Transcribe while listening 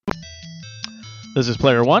This is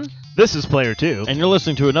Player 1, This is Player 2. and you're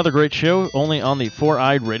listening to another great show only on the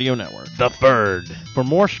Four-Eyed Radio Network. The Third. For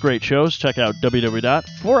more great shows, check out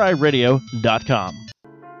www.foureyedradio.com.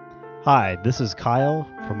 Hi, this is Kyle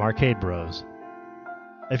from Arcade Bros.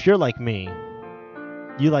 If you're like me,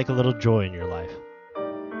 you like a little joy in your life.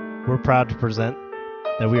 We're proud to present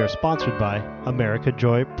that we are sponsored by America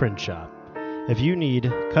Joy Print Shop. If you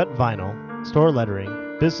need cut vinyl, store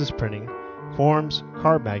lettering, business printing, forms,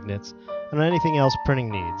 card magnets, and anything else printing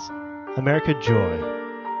needs, America Joy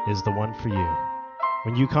is the one for you.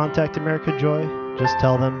 When you contact America Joy, just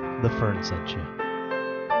tell them the Fern sent you.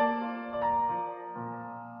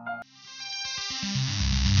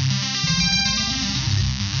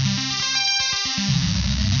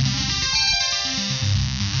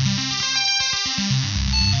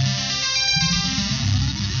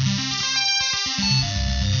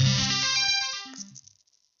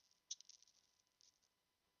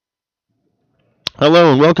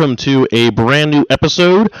 Hello and welcome to a brand new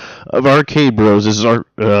episode of Arcade Bros. This is our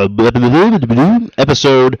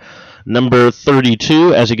episode number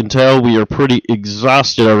 32. As you can tell, we are pretty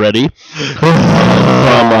exhausted already from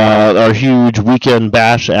our huge weekend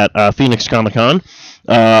bash at Phoenix Comic Con.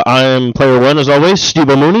 I am Player 1 as always, Steve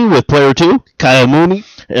Mooney with Player 2, Kyle Mooney,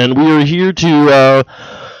 and we are here to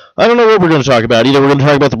I don't know what we're going to talk about. Either we're going to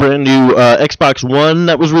talk about the brand new Xbox One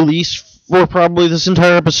that was released for probably this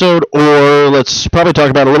entire episode, or let's probably talk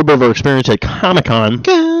about a little bit of our experience at Comic-Con,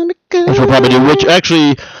 which we'll probably do, which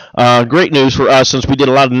actually, great news for us since we did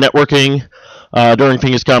a lot of networking during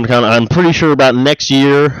Phoenix Comic-Con. I'm pretty sure about next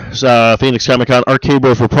year, Phoenix Comic-Con, Arcade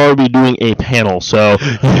Bros will probably be doing a panel, so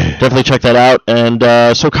definitely check that out. And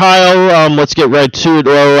so Kyle, let's get right to it.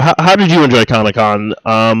 Well, how did you enjoy Comic-Con?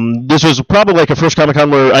 This was probably like a first Comic-Con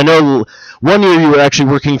where I know one year you were actually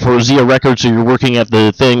working for Zia Records, so you were working at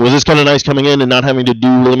the thing. Was this kind of nice coming in and not having to do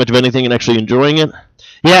really much of anything and actually enjoying it?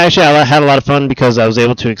 Yeah, actually, I had a lot of fun because I was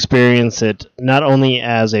able to experience it not only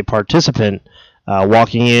as a participant,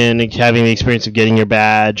 walking in, having the experience of getting your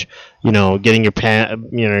badge, getting your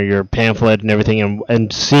your pamphlet and everything,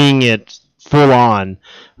 and seeing it full on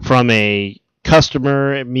from a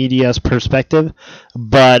customer media's perspective.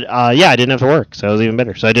 But I didn't have to work, so it was even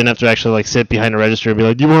better. So I didn't have to actually sit behind a register and be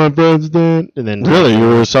like, "Do you want fries?" And then Really, you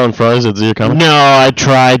were selling fries at Zia Comic? No, I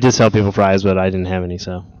tried to sell people fries, but I didn't have any,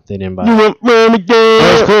 so they didn't buy. You want It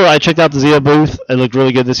was cool. I checked out the Zia booth. It looked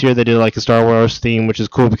really good this year. They did like a Star Wars theme, which is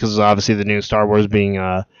cool because obviously the new Star Wars being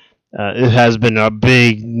it has been a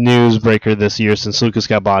big news breaker this year since Lucas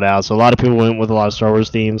got bought out. So a lot of people went with a lot of Star Wars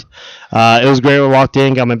themes. It was great. I walked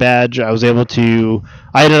in, got my badge. I was able to.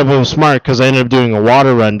 I ended up being smart because I ended up doing a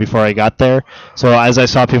water run before I got there. So as I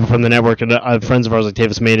saw people from the network and friends of ours like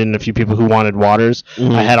Tavis Maiden and a few people who wanted waters,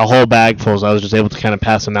 I had a whole bag full. So I was just able to kind of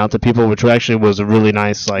pass them out to people, which actually was a really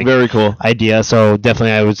nice very cool idea. So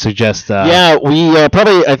definitely I would suggest. Yeah, we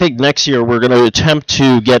probably, I think next year we're going to attempt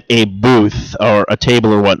to get a booth or a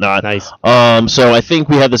table or whatnot. Nice. So I think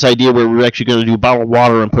we have this idea where we're actually going to do bottled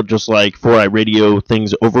water and put just like 4i radio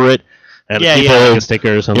things over it. And people, like a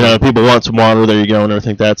sticker or something. People want some water, there you go, and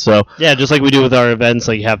everything like that. So yeah, just like we do with our events,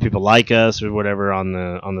 like have people like us or whatever on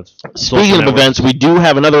the. Speaking of events, we do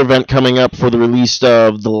have another event coming up for the release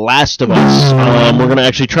of The Last of Us. We're going to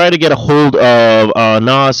actually try to get a hold of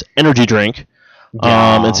NOS Energy Drink.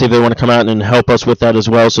 And see if they want to come out and help us with that as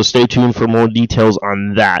well. So stay tuned for more details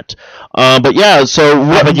on that. But yeah, so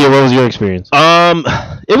what was your experience?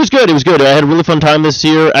 It was good. I had a really fun time this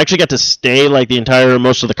year. I actually got to stay like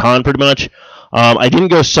most of the con pretty much. I didn't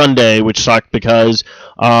go Sunday, which sucked because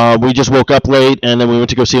we just woke up late and then we went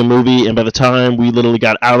to go see a movie. And by the time we literally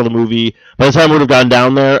got out of the movie, by the time we would have gotten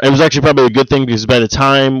down there, it was actually probably a good thing because by the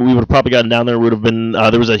time we would have probably gotten down there, would have been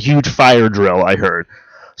there was a huge fire drill, I heard.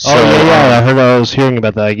 So, I was hearing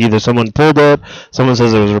about that. Like either someone pulled it, someone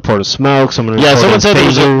says there was a report of smoke, someone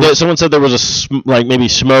said there was maybe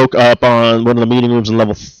smoke up on one of the meeting rooms in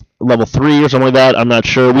level 3 or something like that. I'm not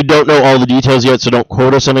sure. We don't know all the details yet, so don't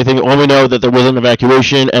quote us anything. Only know that there was an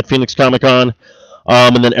evacuation at Phoenix Comic Con,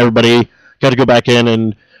 and then everybody got to go back in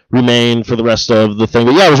and remain for the rest of the thing.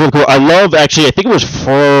 But yeah, it was really cool. I love, actually, I think it was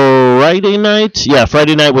Friday night. Yeah,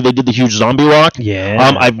 Friday night where they did the huge zombie walk.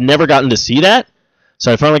 Yeah. I've never gotten to see that.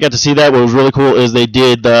 So I finally got to see that. What was really cool is they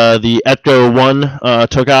did the Ecto 1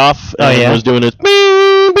 took off and was doing it,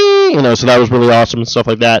 so that was really awesome and stuff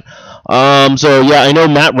like that. So yeah, I know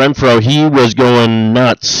Matt Renfro, he was going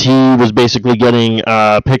nuts. He was basically getting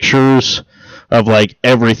pictures of like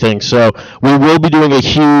everything. So we will be doing a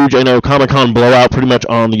huge, Comic-Con blowout pretty much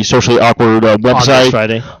on the Socially Awkward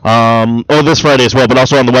website. On this Friday. This Friday as well, but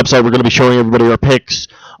also on the website we're going to be showing everybody our picks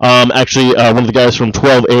Actually, one of the guys from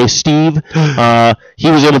 12A, Steve, he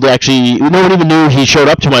was able to actually, no one even knew he showed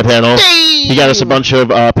up to my panel. He got us a bunch of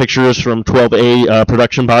pictures from 12A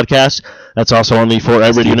Production Podcast. That's also on the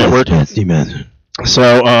 4i Radio Network.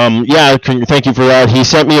 So, thank you for that. He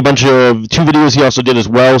sent me a bunch of 2 videos he also did as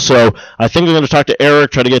well. So I think I'm going to talk to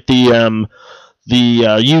Eric, try to get the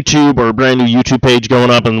YouTube or brand new YouTube page going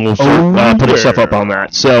up, and we'll start putting stuff up on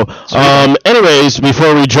that. So, anyways,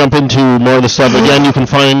 before we jump into more of the stuff, again, you can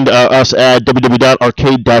find us at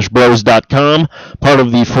www.arcade-bros.com, part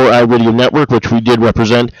of the 4i Radio Network, which we did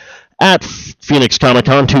represent at Phoenix Comic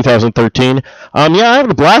Con 2013. I had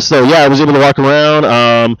a blast though. I was able to walk around,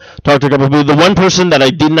 talk to a couple of people. The one person that I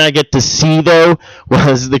did not get to see though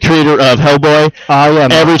was the creator of Hellboy.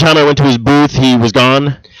 Every time I went to his booth, he was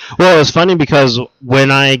gone. Well, it was funny because when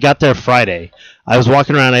I got there Friday, I was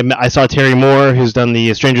walking around. I saw Terry Moore, who's done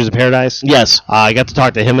the Strangers in Paradise. Yes. I got to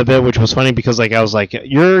talk to him a bit, which was funny because I was like,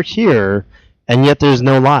 you're here, and yet there's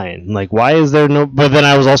no line. Like, why is there no... But then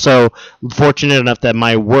I was also fortunate enough that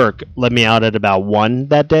my work let me out at about 1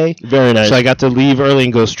 that day. Very nice. So I got to leave early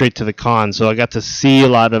and go straight to the con. So I got to see a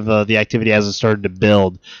lot of the activity as it started to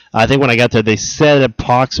build. I think when I got there, they said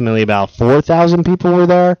approximately about 4,000 people were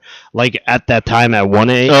there, like at that time at 1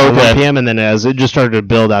 p.m. And then as it just started to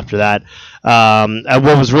build after that.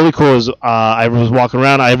 What was really cool is I was walking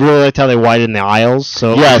around. I really liked how they widened the aisles,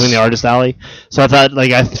 so between the artist alley. So I thought,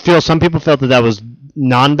 I feel some people felt that was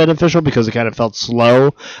non-beneficial because it kind of felt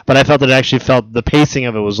slow, but I felt that it actually felt the pacing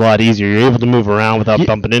of it was a lot easier. You're able to move around without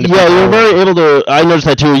bumping into people. Yeah, you were very able to. I noticed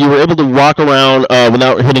that too. You were able to walk around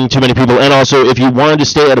without hitting too many people, and also if you wanted to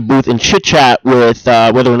stay at a booth and chit chat with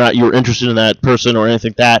whether or not you were interested in that person or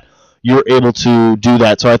anything like that, you were able to do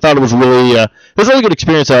that. So I thought it was really a good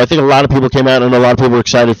experience. I think a lot of people came out, and a lot of people were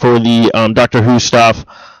excited for the Doctor Who stuff.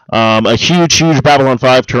 A huge Babylon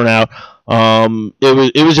 5 turnout.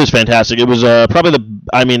 It was just fantastic. It was probably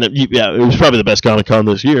it was probably the best Comic-Con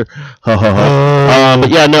this year. But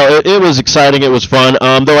yeah, no, it was exciting. It was fun.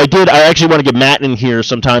 Though I actually want to get Matt in here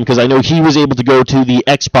sometime because I know he was able to go to the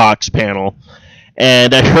Xbox panel.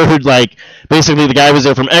 And I heard, basically the guy was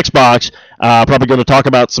there from Xbox, probably going to talk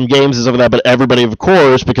about some games and stuff like that, but everybody, of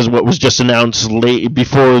course, because what was just announced late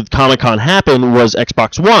before Comic-Con happened was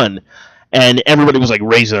Xbox One. And everybody was,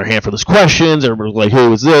 raising their hand for those questions. Everybody was like,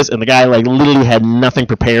 who was this? And the guy, literally had nothing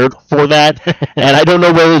prepared for that. And I don't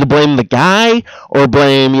know whether to blame the guy or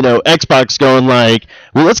blame, Xbox going well,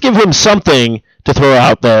 let's give him something to throw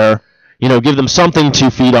out there. Give them something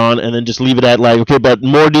to feed on, and then just leave it at okay, but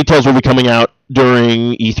more details will be coming out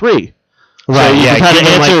during E3. Right. So you yeah.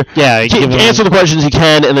 kind of answer the questions you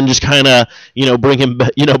can, and then just kind of bring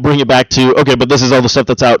it back to okay, but this is all the stuff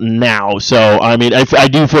that's out now. So I mean, I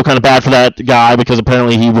do feel kind of bad for that guy because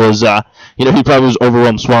apparently he was he probably was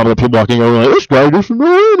overwhelmed, swamped with people walking over this guy doesn't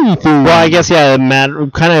know anything. Well, I guess Matt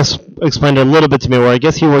kind of explained it a little bit to me where I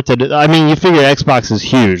guess he worked at. I mean, you figure Xbox is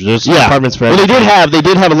huge. There's departments for everything. Well, they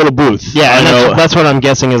did have a little booth. Yeah, and that's what I'm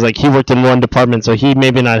guessing is he worked in one department, so he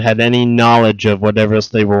maybe not had any knowledge of whatever else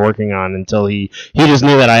they were working on until he just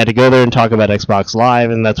knew that I had to go there and talk about Xbox Live,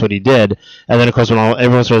 and that's what he did. And then of course when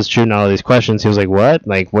everyone started shooting all these questions, he was like, "What?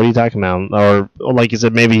 What are you talking about?" Or like you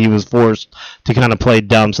said, maybe he was forced to kind of play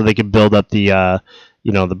dumb so they could build up the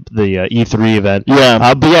the E3 event.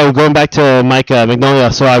 Yeah. But yeah, going back to Mike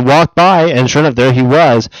Magnolia, so I walked by, and sure enough, there he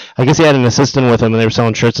was. I guess he had an assistant with him, and they were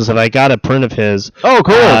selling shirts and stuff. I got a print of his. Oh,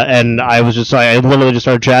 cool. And I literally just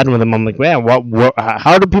started chatting with him. I'm like, man,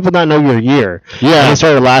 how do people not know you're here? Yeah. And he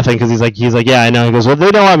started laughing because he's like, yeah, I know. He goes, well, they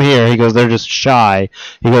know I'm here. He goes, they're just shy.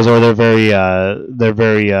 He goes, or they're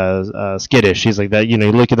very skittish. He's like that. You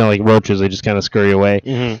look at them like roaches. They just kind of scurry away.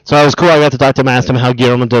 Mm-hmm. So it was cool. I got to talk to him, asked him how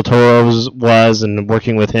Guillermo del Toro was, and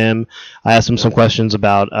working with him. I asked him some questions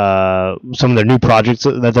about some of their new projects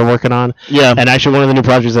that they're working on. Yeah. And actually one of the new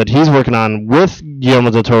projects that he's working on with Guillermo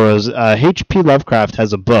del Toro's, H.P. Lovecraft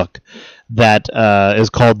has a book that is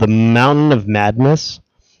called The Mountain of Madness.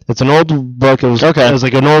 It's an old book. It was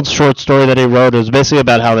like an old short story that he wrote. It was basically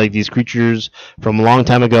about how these creatures from a long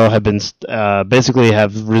time ago have been basically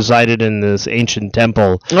have resided in this ancient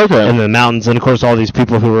temple in the mountains. And of course, all these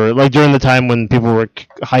people who were during the time when people were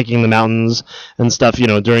hiking the mountains and stuff.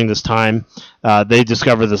 During this time, they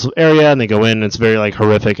discover this area and they go in. And it's very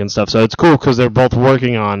horrific and stuff. So it's cool because they're both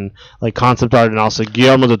working on concept art, and also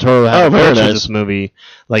Guillermo del Toro had this movie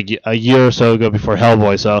a year or so ago before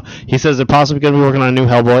Hellboy. So he says they're possibly going to be working on a new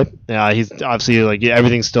Hellboy. play. He's obviously like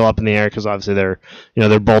everything's still up in the air because obviously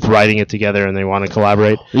they're both writing it together and they want to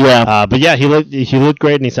collaborate. Yeah. But yeah, he looked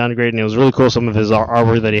great and he sounded great and it was really cool. Some of his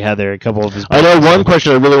artwork that he had there, a couple of his. I know one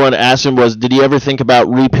question I really wanted to ask him was, did he ever think about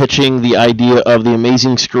repitching the idea of the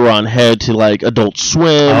Amazing Screw-On Head to like Adult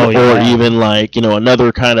Swim or even like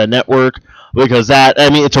another kind of network? Because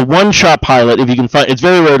it's a one-shot pilot. If you can find, it's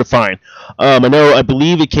very rare to find. I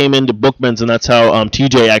believe it came into Bookman's, and that's how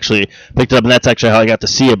TJ actually picked it up, and that's actually how I got to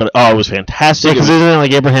see it. But it was fantastic. Because isn't it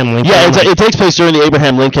like Abraham Lincoln? Yeah, it takes place during the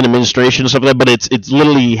Abraham Lincoln administration or something like that. But it's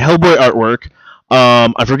literally Hellboy artwork.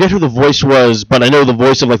 I forget who the voice was, but I know the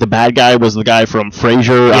voice of like the bad guy was the guy from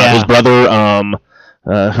Frasier, his brother.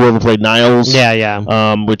 Whoever played Niles.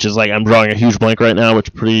 Yeah. Which is like, I'm drawing a huge blank right now,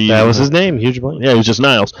 which pretty. That was his name, huge blank. Yeah, he was just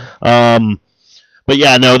Niles. But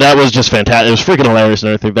yeah, no, that was just fantastic. It was freaking hilarious and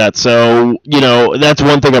everything like that. So, that's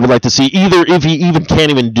one thing I would like to see. Either if he even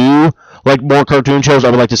can't even do like more cartoon shows,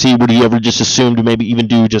 I would like to see, would he ever just assume to maybe even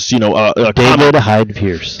do just, David Hyde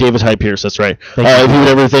Pierce. David Hyde Pierce, that's right. If he would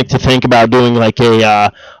ever think about doing like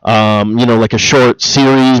a, like a short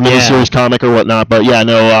series, mini-series comic or whatnot. But yeah,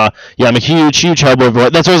 I'm a huge Hellboy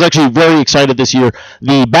boy. That's why I was actually very excited this year.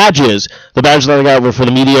 The badges that I got were for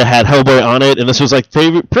the media had Hellboy on it, and this was like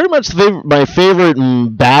my favorite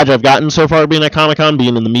badge I've gotten so far being at Comic-Con,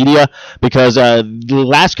 being in the media, because the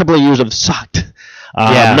last couple of years have sucked.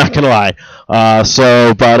 I'm not gonna lie.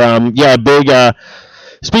 Big.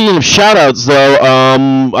 Speaking of shout-outs, though,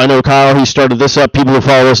 I know Kyle, he started this up. People who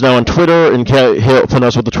follow us now on Twitter and helping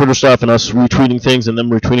us with the Twitter stuff and us retweeting things and them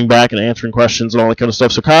retweeting back and answering questions and all that kind of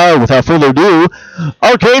stuff. So, Kyle, without further ado,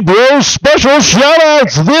 Arcade Bros special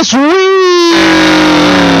shout-outs this week!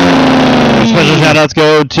 Special shout-outs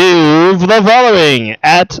go to the following: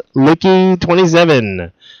 at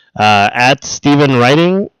Licky27, at Stephen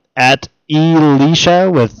Writing, at Elisha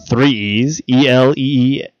with 3 E's,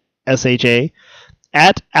 ELEESHA,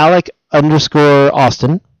 at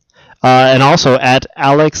Alec_Austin, and also at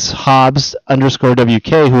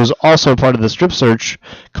AlexHobbs_WK, who is also part of the Strip Search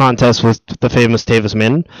contest with the famous Tavis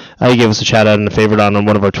Min. He gave us a shout out and a favorite on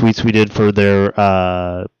one of our tweets we did for their,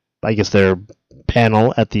 their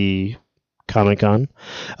panel at the Comic-Con.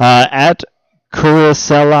 At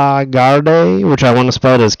Kuricella Garde, which I want to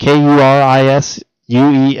spell it as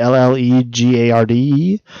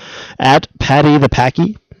KURISUELLEGARDE, at Patty the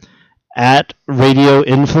Packy, at Radio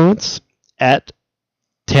Influence, at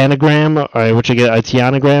Tanagram, which I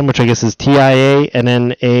guess is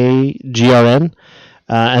TIANNAGRN,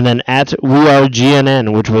 and then at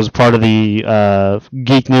WeAreGNN, which was part of the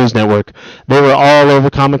Geek News Network. They were all over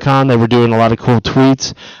Comic-Con. They were doing a lot of cool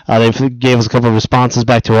tweets. They gave us a couple of responses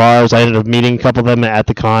back to ours. I ended up meeting a couple of them at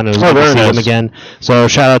the con. It was good to see them again. So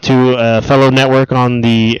shout out to a fellow network on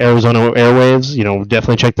the Arizona airwaves.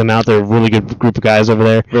 Definitely check them out. They're a really good group of guys over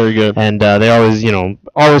there. Very good. And they always,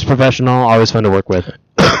 always professional, always fun to work with.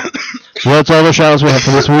 Well, that's all the shout outs we have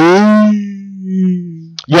for this week.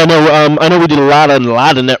 Yeah, no, I know we did a lot of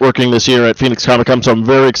networking this year at Phoenix Comic-Con, so I'm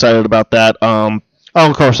very excited about that.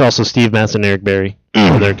 Of course, also Steve Matz and Eric Berry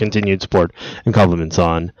for their continued support and compliments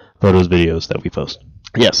on photos, videos that we post.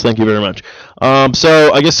 Yes, thank you very much.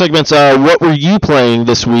 So I guess segments, what were you playing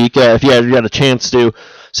this week, if you had a chance to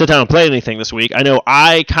sit down and play anything this week? I know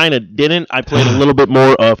I kind of didn't. I played a little bit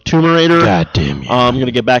more of Tomb Raider. God damn you. I'm going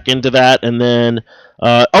to get back into that, and then...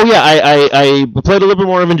 I played a little bit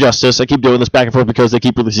more of Injustice. I keep doing this back and forth because they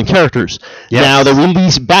keep releasing characters. Yes. Now, they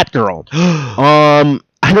released Batgirl. I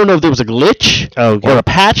don't know if there was a glitch or a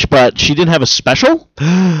patch, but she didn't have a special.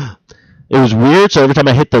 It was weird, so every time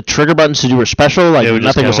I hit the trigger buttons to do her special,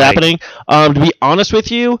 nothing was happening. To be honest with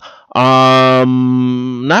you,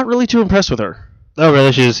 not really too impressed with her. Oh,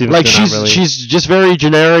 really? She just seems she's just very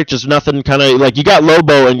generic, just nothing kind of like you got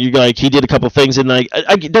Lobo and you he did a couple things and don't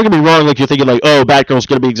get me wrong, you're thinking Batgirl's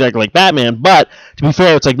gonna be exactly like Batman, but to be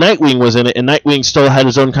fair, it's like Nightwing was in it and Nightwing still had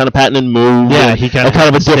his own kind of patented move. Yeah, he kind of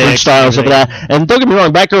a different style and stuff like that. And don't get me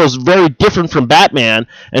wrong, Batgirl is very different from Batman,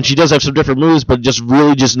 and she does have some different moves, but just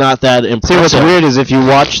not that impressive. See, what's weird is if you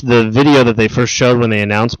watch the video that they first showed when they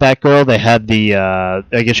announced Batgirl, they had the I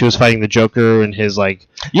guess she was fighting the Joker and his one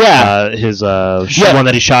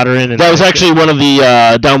that he shot her in. And that was actually one of the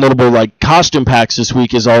downloadable costume packs this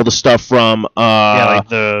week. Is all the stuff from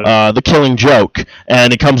the Killing Joke,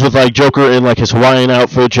 and it comes with Joker in his Hawaiian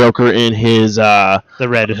outfit, Joker in his the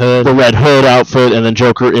Red Hood outfit, and then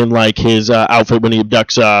Joker in his outfit when he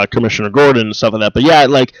abducts Commissioner Gordon and stuff like that. But yeah,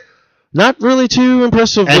 not really too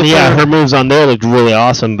impressive. And her moves on there looked really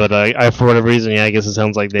awesome, but I for whatever reason, I guess it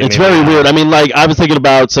sounds like it's very weird. I mean, I was thinking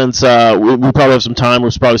about since we probably have some time,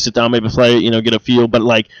 we'll probably sit down, maybe play it, get a feel. But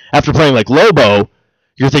after playing Lobo,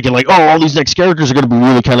 you're thinking like, oh, all these next characters are going to be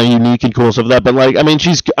really kind of unique and cool stuff like that. But like,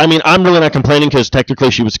 I'm really not complaining because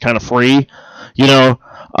technically she was kind of free, you know.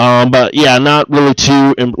 But yeah, not really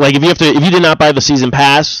too like if you did not buy the season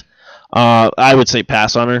pass, I would say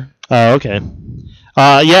pass on her. Oh, okay.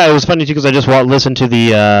 Yeah, it was funny too because I just listened to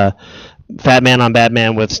the Fat Man on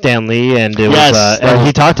Batman with Stan Lee, and it was and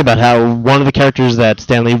he talked about how one of the characters that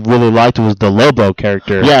Stan Lee really liked was the Lobo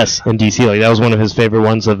character. Yes. In DC, like that was one of his favorite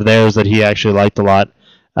ones of theirs that he actually liked a lot.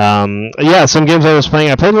 Yeah, some games I was playing.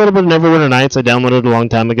 I played a little bit of Neverwinter Nights. I downloaded it a long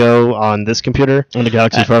time ago on this computer. On the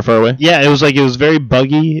Galaxy Far, Far Away. Yeah, it was very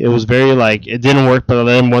buggy. It was very it didn't work. But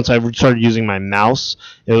then once I started using my mouse,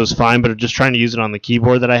 it was fine. But just trying to use it on the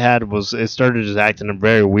keyboard that I had it started just acting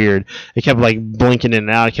very weird. It kept blinking in and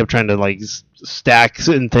out. I kept trying to stacks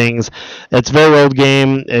and things. It's a very old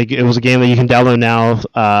game. It was a game that you can download now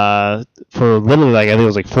for literally I think it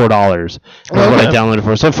was $4. That's what I downloaded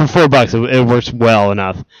for. So for $4, it works well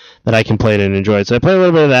enough that I can play it and enjoy it. So I played a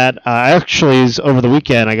little bit of that. Over the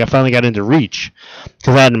weekend I finally got into Reach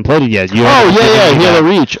because I hadn't played it yet. He had a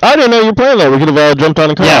Reach. I didn't know you were playing that. We could have jumped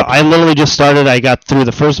on a co-op. Yeah, I literally just started. I got through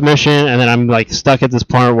the first mission and then I'm stuck at this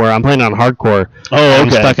part where I'm playing on hardcore. Oh, okay.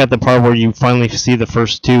 I'm stuck at the part where you finally see the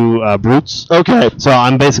first two brutes. Okay. So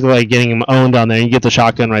I'm basically getting them owned on there. You get the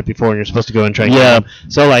shotgun right before, and you're supposed to go and try and kill them.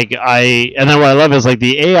 So and then what I love is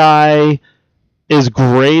the AI is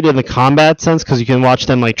great in the combat sense because you can watch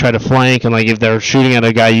them try to flank and if they're shooting at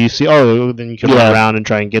a guy you see then you can run around and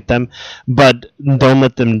try and get them, but don't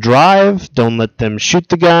let them drive, don't let them shoot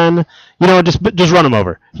the gun, just run them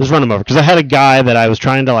over because I had a guy that I was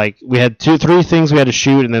trying to we had 2-3 things we had to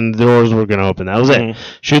shoot and then the doors were going to open. That was it.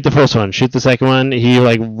 Shoot the first one, shoot the second one, he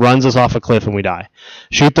runs us off a cliff and we die.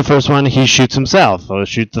 Shoot the first one, he shoots himself.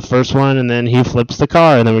 Shoot the first one and then he flips the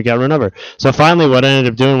car and then we got run over. So finally what I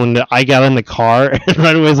ended up doing when I got in the car and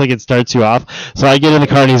right away it starts you off. So I get in the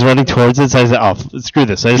car and he's running towards it. So I said, "Oh, screw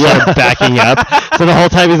this!" So I just started backing up. So the whole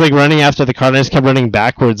time he's running after the car, and I just kept running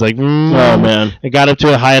backwards. Oh man! I got up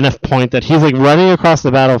to a high enough point that he's running across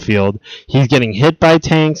the battlefield. He's getting hit by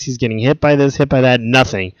tanks. He's getting hit by this, hit by that.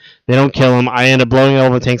 Nothing. They don't kill him. I end up blowing all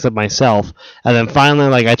the tanks up myself. And then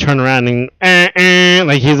finally, I turn around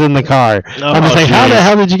and he's in the car. I'm just how the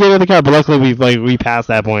hell did you get in the car? But luckily we passed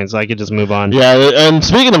that point, so I could just move on. Yeah, and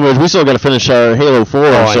speaking of which, we still got to finish our Halo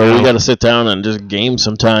 4, so we got to sit down and just game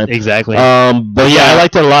sometime. Exactly. But yeah, I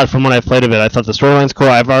liked it a lot from what I played of it. I thought the storyline's cool.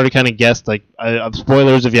 I've already kind of guessed,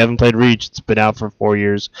 spoilers if you haven't played Reach. It's been out for 4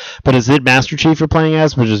 years. But is it Master Chief you're playing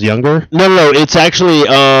as, which is younger? No, it's actually,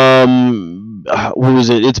 what was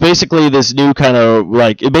it? It's basically this new kind of,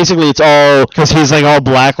 basically it's all... Because he's, all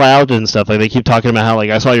blacked out and stuff. They keep talking about how,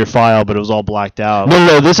 I saw your file, but it was all blacked out.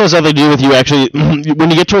 No, this has nothing to do with you, actually. When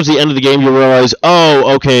you get towards the end of the game, you realize,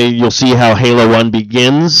 oh, okay, you'll see how Halo 1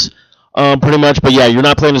 begins, pretty much. But yeah, you're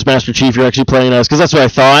not playing as Master Chief, you're actually playing as... Because that's what I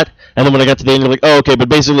thought. And then when I got to the end, you're oh, okay, but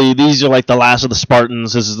basically these are the last of the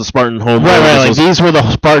Spartans. This is the Spartan home base. Right, these were the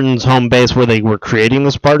Spartans' home base where they were creating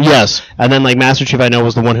the Spartans. Yes. And then, Master Chief, I know,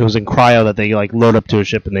 was the one who was in cryo that they, load up to a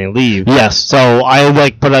ship and they leave. Yes. So,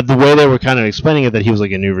 but the way they were kind of explaining it, that he was, a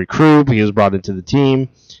new recruit, he was brought into the team.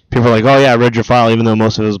 People were oh, yeah, I read your file, even though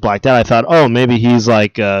most of it was blacked out. I thought, oh, maybe he's,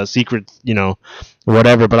 a secret,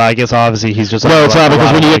 whatever, but I guess obviously he's just... No, it's not,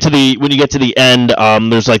 because when you get to the end,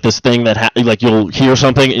 there's this thing that you'll hear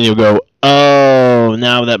something and you'll go, oh,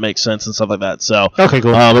 now that makes sense and stuff like that. So okay,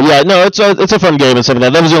 cool. But yeah, no, it's a fun game and stuff like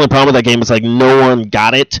that. That was the only problem with that game. It's no one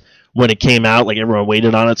got it when it came out. Everyone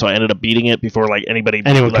waited on it, so I ended up beating it before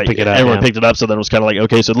anyone could pick it up. Everyone picked it up, so then it was kind of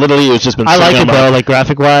okay. So literally, it was just been. I like it though,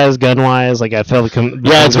 graphic wise, gun wise. I felt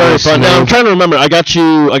yeah, it's very fun. Now I'm trying to remember. I got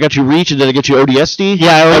you Reach, and did I get you ODST?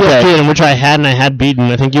 Yeah, ODST, which I had beaten.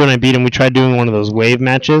 I think you and I beat him. We tried doing one of those wave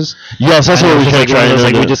matches. Yes, that's what we kept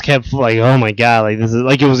trying. We just kept oh my god, this is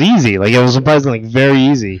it was easy. It was surprisingly very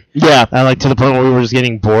easy. Yeah, to the point where we were just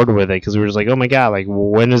getting bored with it because we were just oh my god,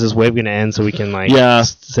 when is this wave gonna end so we can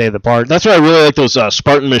save the part. That's what I really like those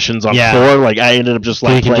Spartan missions on 4. I ended up just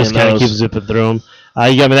playing those. You can just kind of keep zipping through them.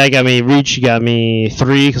 You got me Reach, you got me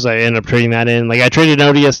 3 because I ended up trading that in. I traded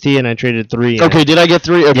an ODST and I traded 3. Okay, did I get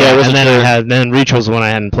 3? Okay, yeah, and then then Reach was the one I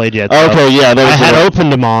hadn't played yet. So okay, yeah. I had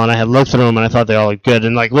opened them all and I had looked through them and I thought they all looked good.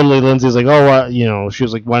 And literally Lindsay's oh, what, she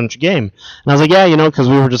was why don't you game? And I was yeah, because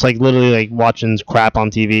we were just literally watching crap on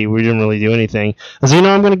TV. We didn't really do anything. I was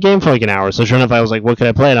I'm going to game for an hour. So sure enough, I was what could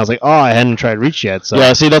I play? And I was oh, I hadn't tried Reach yet. So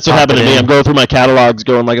yeah, see, that's what happened to me. I'm going through my catalogs,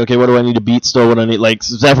 going okay, what do I need to beat still? What I need,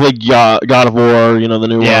 definitely God of War, you know, the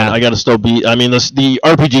new Yeah. one. I got to still beat. I mean, the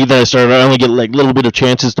RPG that I started, I only get like little bit of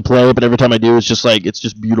chances to play, but every time I do, it's just like it's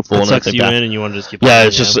just beautiful. It and I sucks think you that, in, and you want to just keep. Yeah, playing,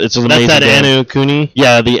 it's just it's an That's amazing that game. Anu Kuni.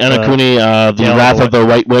 Yeah, the Anakuni, the yeah, Wrath the of the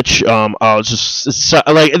White Witch. It's just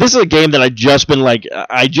like this is a game that I just been like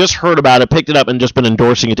I just heard about it, picked it up, and just been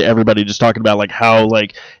endorsing it to everybody, just talking about like how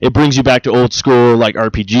like it brings you back to old school like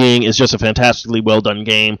RPGing. It's just a fantastically well done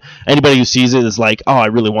game. Anybody who sees it is like, oh, I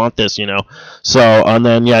really want this, you know. So and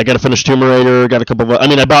then yeah, I got to finish Tomb Raider. Got a couple of. I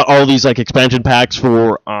mean, I bought all these like expansion packs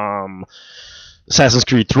for Assassin's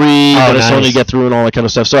Creed 3 that I still need to get through and all that kind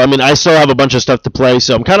of stuff. So, I mean, I still have a bunch of stuff to play.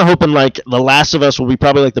 So, I'm kind of hoping, like, The Last of Us will be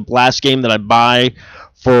probably, like, the last game that I buy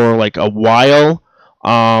for, like, a while.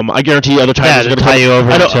 I guarantee other titles are going to tie you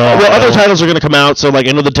over. I know, until, other titles are going to come out. So, like,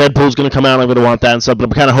 I know the Deadpool's going to come out. I'm going to want that and stuff. But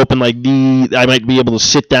I'm kind of hoping, like, I might be able to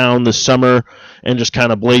sit down this summer and just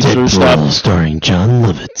kind of blaze through stuff. Starring John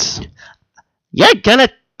Lovitz. You're gonna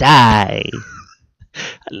die.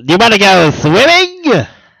 You wanna go swimming?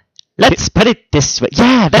 Let's put it this way.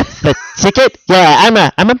 Yeah, that's the ticket.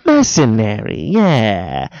 Yeah, I'm a mercenary.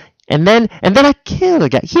 Yeah. And then I kill the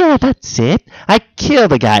guy. Yeah, that's it. I kill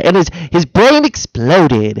the guy, and his brain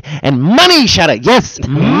exploded, and money shot out. Yes,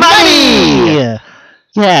 money.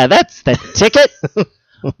 Yeah, that's the ticket.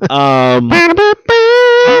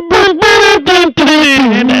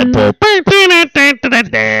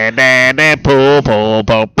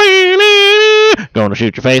 Gonna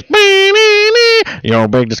shoot your face. You're a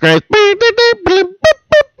big disgrace.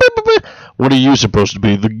 What are you supposed to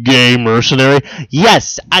be, the gay mercenary?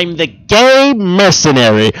 Yes, I'm the gay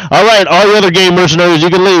mercenary. All right, all the other gay mercenaries,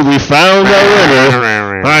 you can leave. We found our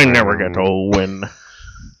winner. I never get to win.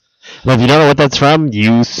 Well, if you don't know what that's from,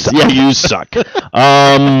 you suck. Yeah, you suck.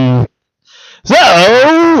 So,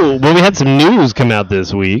 well, we had some news come out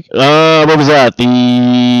this week. What was that? The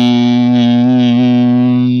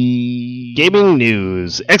gaming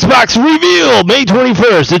news. Xbox reveal May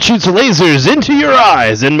 21st. It shoots lasers into your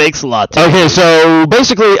eyes and makes lattes. Okay, so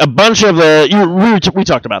basically a bunch of we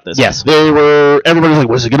talked about this. Yes. Everybody's like,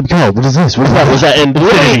 what's it gonna be called? What is this? What is that? What's that? And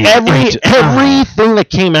literally everything that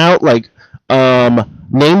came out, like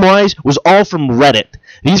name-wise, was all from Reddit.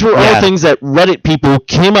 These were all things that Reddit people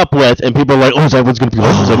came up with, and people were like, oh, is that what's going to be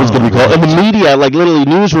called? Is that what's going to be called? And the media, like literally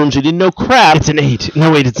newsrooms who didn't know crap. It's an 8.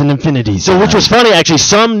 No, wait, it's an infinity. So, which was funny, actually,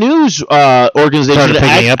 some news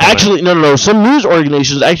organizations some news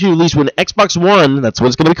organizations actually released when Xbox One, that's what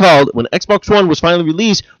it's going to be called, when Xbox One was finally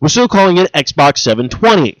released, we're still calling it Xbox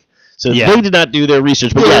 720. So they did not do their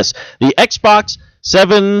research. But yes, the Xbox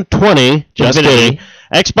 720, just kidding,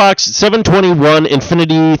 Xbox 721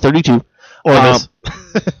 Infinity 32. Orbis.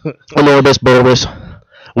 Orbis, Borbis.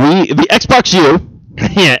 The Xbox U.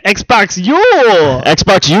 Yeah, Xbox U.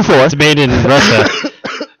 Xbox U4. It's made in Russia.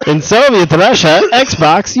 In Soviet Russia,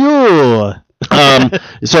 Xbox U.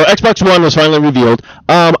 So Xbox One was finally revealed.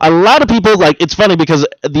 A lot of people, like, it's funny because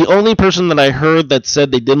the only person that I heard that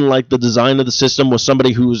said they didn't like the design of the system was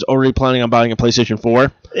somebody who was already planning on buying a PlayStation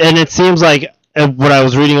 4. And it seems like what I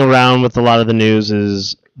was reading around with a lot of the news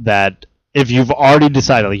is that if you've already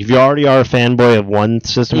decided, like if you already are a fanboy of one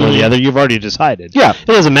system or the other, you've already decided. Yeah. It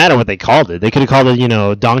doesn't matter what they called it. They could have called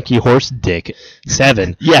it, Donkey Horse Dick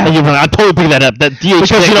 7. Yeah. And I totally pick that up. That DH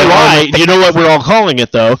because you know why? You know what we're all calling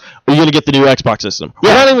it, though? We're going to get the new Xbox system.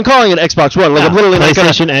 Yeah. We're not even calling it Xbox One. Like, I'm literally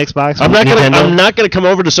PlayStation, Xbox, I'm not going to come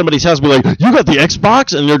over to somebody's house and be like, you got the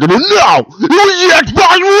Xbox? And they're going to be, no! You the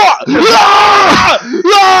Xbox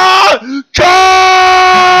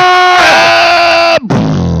One!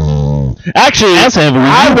 Actually,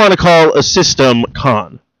 I want to call a system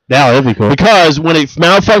con. Yeah, that'd be cool. Because when it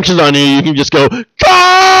malfunctions on you, you can just go, con!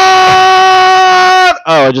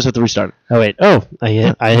 Oh, I just have to restart it. Oh, wait. Oh,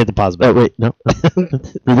 I hit the pause button. Oh, wait, no.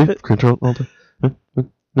 Control, Alt.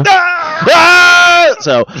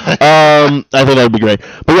 So, I think that would be great.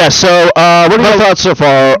 But yeah, so, what are your thoughts so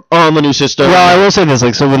far on the new system? Well, I will say this,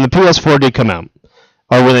 so when the PS4 did come out,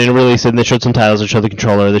 or when they released it, and they showed some titles, they showed the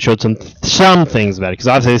controller, they showed some things about it, because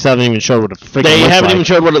obviously they still haven't even showed what it freaking looks like. They haven't even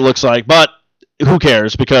showed what it looks like, but who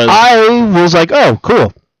cares, because... I was like, oh,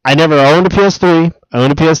 cool. I never owned a PS3, I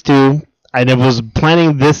owned a PS2, I was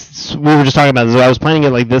planning this, we were just talking about this, I was planning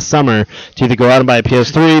it like this summer to either go out and buy a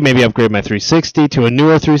PS3, maybe upgrade my 360 to a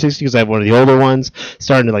newer 360 because I have one of the older ones,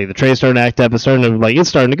 starting to, the tray's starting to act up, it's starting to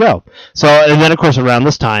go. So, and then of course around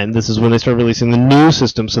this time, this is when they start releasing the new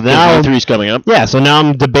system, so now... The 3's coming up. Yeah, so now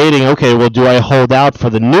I'm debating, okay, well, do I hold out for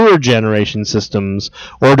the newer generation systems,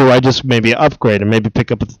 or do I just maybe upgrade and maybe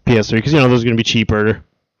pick up a PS3, because, those are going to be cheaper.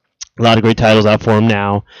 A lot of great titles out for him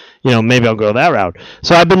now. Maybe I'll go that route.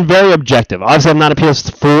 So I've been very objective. Obviously, I'm not a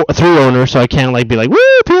PS3 owner, so I can't be like, woo,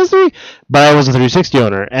 PS3. But I was a 360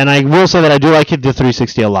 owner, and I will say that I do like the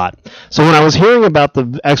 360 a lot. So when I was hearing about the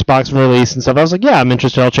Xbox release and stuff, I was like, yeah, I'm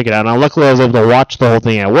interested. I'll check it out. Now, luckily, I was able to watch the whole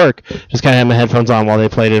thing at work. Just kind of had my headphones on while they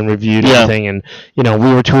played it and reviewed everything, and we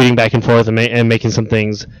were tweeting back and forth and making some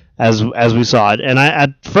things as we saw it. And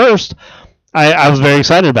at first, I was very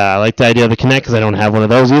excited about it. I like the idea of the Kinect because I don't have one of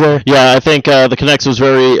those either. Yeah, I think the Kinect was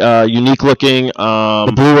very unique looking.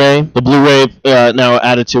 The Blu-ray now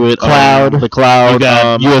added to it. The cloud. You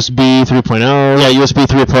got USB 3.0. Yeah, USB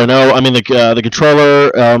 3.0. I mean, the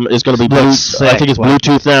controller is going to be Bluetooth. I think it's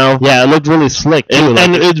Bluetooth now. Yeah, it looked really slick too.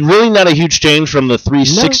 And it's really not a huge change from the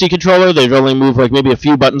 360 controller. They've only moved maybe a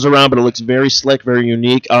few buttons around, but it looks very slick, very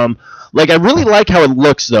unique. I really like how it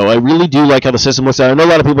looks, though. I really do like how the system looks. I know a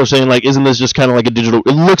lot of people are saying, isn't this just kind of like a digital...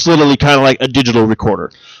 It looks literally kind of like a digital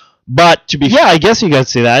recorder. But to be... Yeah, I guess you guys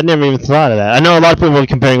see that. I never even thought of that. I know a lot of people are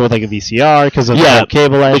comparing it with a VCR because of the whole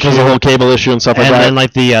cable issue. Because of the whole cable issue and stuff like that. And then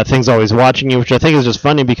the thing's always watching you, which I think is just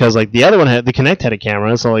funny because the other one the Kinect had a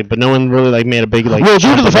camera, so but no one really made a big Well,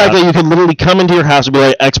 due to the fact that you can literally come into your house and be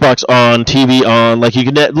like Xbox on, TV on, you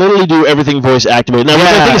can literally do everything voice activated. Now, what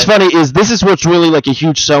I think is funny is this is what's really a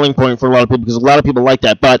huge selling point for a lot of people because a lot of people like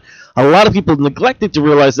that, but a lot of people neglected to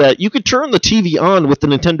realize that you could turn the TV on with the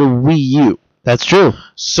Nintendo Wii U. That's true.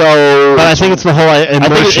 So, but I think it's the whole immersion. I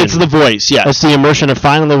think it's the voice, yes. It's the immersion of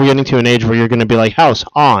finally we're getting to an age where you're going to be like, house,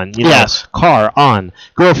 on. Yes. Car, on.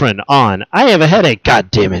 Girlfriend, on. I have a headache.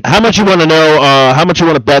 God damn it. How much you want to know, how much you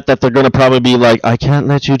want to bet that they're going to probably be like, I can't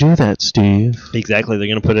let you do that, Steve. Exactly. They're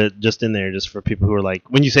going to put it just in there just for people who are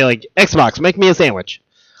when you say Xbox, make me a sandwich.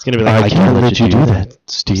 It's going to be I can't let you do that,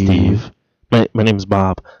 Steve. My name is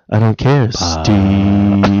Bob. I don't care, Bob. Steve.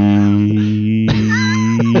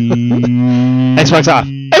 Xbox off.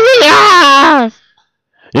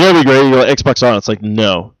 It'd be great. You go Xbox on. It's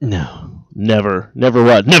no. Never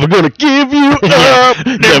what? Never gonna give you up.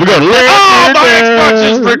 Never gonna let my Xbox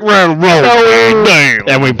is freaking around rolling. Damn.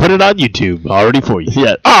 And we put it on YouTube already for you.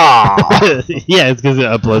 Yeah. Yeah, it's because it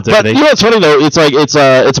uploads but everything. You know what's funny though? It's it's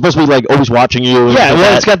supposed to be always watching you. And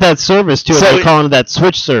it's got that service too. They're calling it that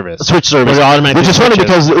Switch service. Which is funny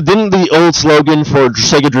because didn't the old slogan for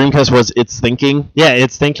Sega Dreamcast was "It's thinking"? Yeah,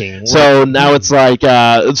 it's thinking. So now it's so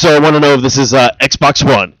I want to know if this is Xbox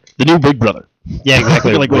One, the new Big Brother. Yeah,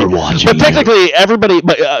 exactly. We're watching. But technically, everybody,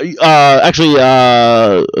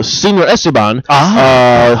 Senior Esteban,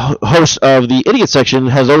 host of the Idiot section,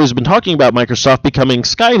 has always been talking about Microsoft becoming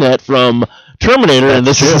Skynet from Terminator, and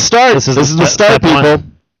this is the start. This is the start, people.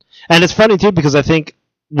 One. And it's funny too because I think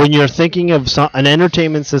when you're thinking of an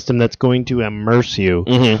entertainment system that's going to immerse you.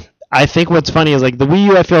 Mm-hmm. I think what's funny is the Wii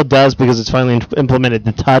U I feel does because it's finally implemented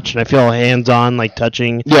the touch and I feel hands-on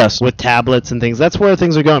touching with tablets and things. That's where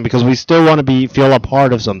things are going because we still want to feel a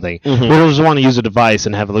part of something. Mm-hmm. We don't just want to use a device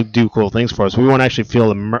and have it do cool things for us. We want to actually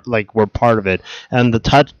feel like we're part of it. And the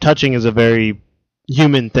touching is a very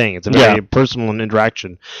human thing. It's a very personal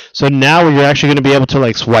interaction. So now you're actually going to be able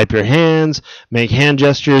to swipe your hands, make hand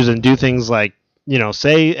gestures, and do things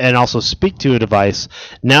say and also speak to a device.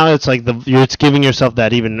 Now it's it's giving yourself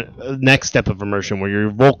that even next step of immersion where you're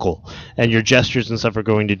vocal and your gestures and stuff are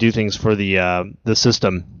going to do things for the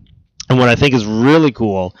system. And what I think is really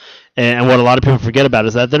cool, and what a lot of people forget about,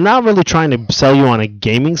 is that they're not really trying to sell you on a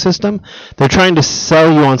gaming system. They're trying to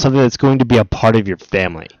sell you on something that's going to be a part of your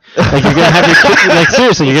family. You're gonna have your kids,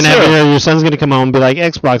 seriously, you're gonna have your son's gonna come home and be like,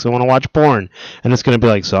 Xbox, I want to watch porn, and it's gonna be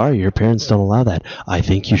like, sorry, your parents don't allow that. I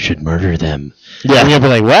think you should murder them. Yeah, and you'll be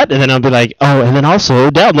like, what? And then I'll be like, oh, and then also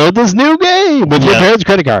download this new game with your parents'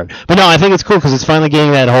 credit card. But no, I think it's cool because it's finally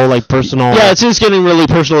getting that whole personal. Yeah, it's just getting really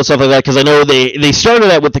personal and stuff like that because I know they started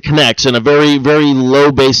that with the Kinects in a very very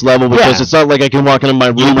low base level because it's not like I can walk into my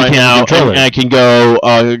room right now and I can go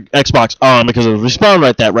Xbox on because it'll respond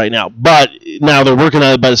right now. But now they're working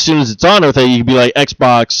on it. But as soon as it's on with it, you can be like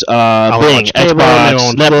Xbox, Bing,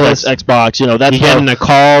 Xbox, Netflix, Xbox. That's you get in a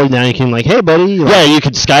call now. You can hey buddy. You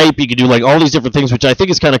can Skype. You can do all these different things, which I think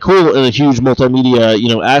is kind of cool in a huge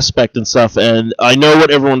multimedia aspect and stuff. And I know what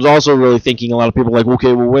everyone's also really thinking. A lot of people are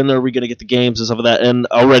okay, well, when are we going to get the games and stuff like that? And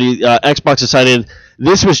already Xbox decided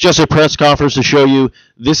this was just a press conference to show you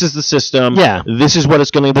this is the system. Yeah. This is what it's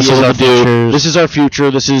going to be able to do. This is our future.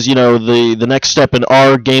 This is the next step in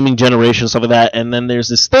our gaming generation, stuff like that. And then there's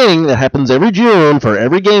this thing that happens every June for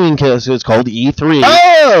every gaming case. It's called E3.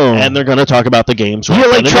 Oh. And they're going to talk about the games. The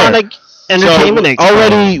electronic entertainment.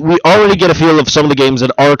 So we already get a feel of some of the games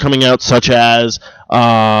that are coming out, such as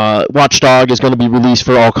Watch Dogs is going to be released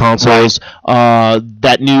for all consoles.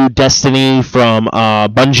 That new Destiny from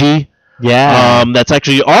Bungie. Yeah. That's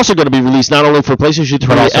actually also going to be released not only for PlayStation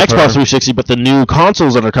 3, also Xbox for- 360, but the new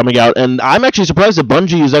consoles that are coming out. And I'm actually surprised that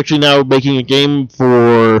Bungie is actually now making a game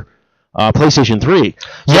for PlayStation 3.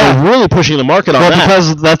 So they're really pushing the market on Well, that.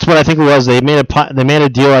 because that's what I think it was. They made a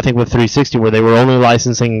deal, I think, with 360 where they were only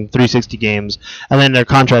licensing 360 games, and then their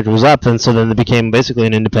contract was up, and so then they became basically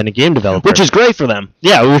an independent game developer. Which is great for them.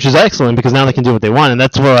 Yeah, which is excellent because now they can do what they want, and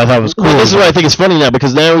that's what I thought was cool. Well, this is what I think is funny now,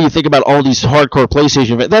 because now you think about all these hardcore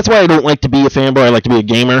PlayStation fans. That's why I don't like to be a fanboy. I like to be a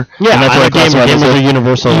gamer. Yeah, and that's I'm why a gamer. Gamers are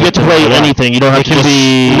universal. You get to play anything. You don't have It to can just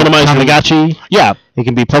be minimize your- Tamagotchi. Yeah, It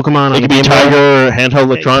can be Pokemon. it on could the be Game Boy. Tiger, handheld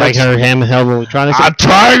electronics. Tiger handheld electronics.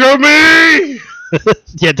 Tiger me!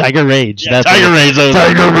 Yeah, Tiger Rage. Yeah, That's Tiger what- Rage.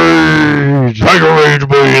 Tiger Rage. Tiger Rage,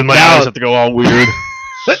 me. And my Now- eyes have to go all weird.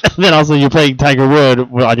 Then also you're playing Tiger Wood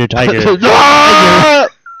on your Tiger. Ah!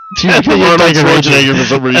 You're Arnold Tiger Rage. Schwarzenegger for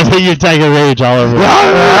some And reason. then you're Tiger Rage all over. I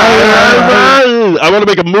want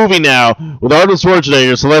to make a movie now with Arnold Schwarzenegger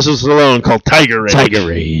and Sylvester Stallone called Tiger Rage.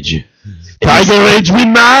 Rage. Tiger Rage me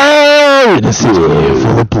now! In a city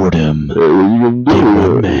full of boredom. What are you gonna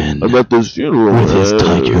do? man I'm at this funeral. with his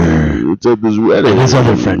tiger. It's at this wedding. And his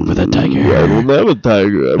other friend with a tiger. I don't have a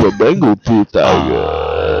tiger. I'm a Bengal tooth tiger.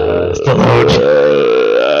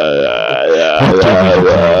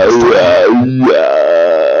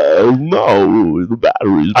 No, the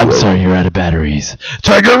batteries. you're out of batteries.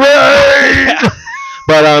 Tiger Ray!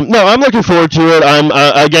 But no, I'm looking forward to it.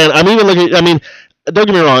 I'm even looking. I mean, don't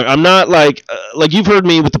get me wrong. I'm not like you've heard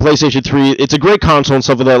me with the PlayStation 3. It's a great console and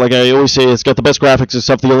stuff like that. Like I always say, it's got the best graphics and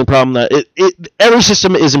stuff. The only problem that every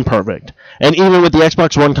system isn't perfect, and even with the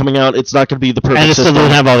Xbox One coming out, it's not going to be the perfect And it still system.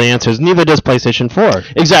 doesn't have all the answers. Neither does PlayStation 4.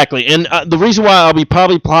 Exactly, and the reason why I'll be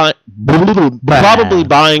probably buying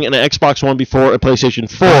an Xbox One before a PlayStation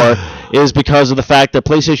 4 is because of the fact that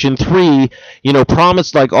PlayStation 3,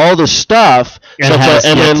 promised like all this stuff, And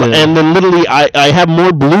and then literally I have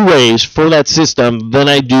more Blu-rays for that system than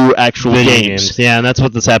I do actual Video games. Yeah, and that's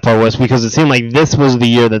what the sad part was because it seemed like this was the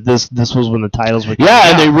year that this was when the titles were. Yeah,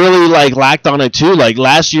 and they really lacked on it too. Like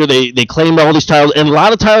last year, they claimed all these titles, and a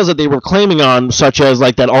lot of titles that they were claiming on, such as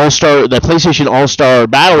like that PlayStation All-Star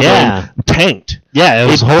Battle Yeah. game, tanked. Yeah, it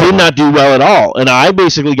was It horrible. did not do well at all, and I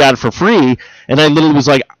basically got it for free. And I literally was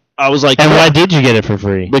like, And why did you get it for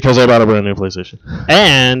free? Because I bought a brand new PlayStation.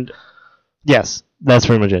 And yes, that's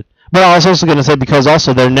pretty much it. But I was also going to say because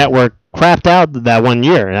also their network crapped out that 1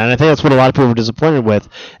 year, and I think that's what a lot of people were disappointed with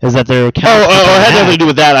is that their It had nothing to do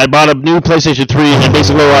with that. I bought a new PlayStation 3, and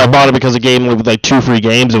basically I bought it because a game with like 2 free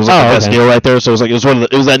games. It was like the best deal right there. So it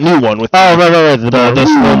was that new one with right the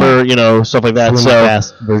Slimmer, stuff like that. So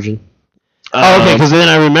fast version. Okay, because then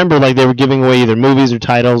I remember like they were giving away either movies or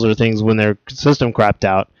titles or things when their system crapped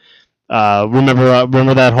out.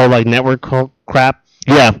 Remember that whole like network crap?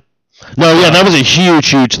 yeah. No, yeah, that was a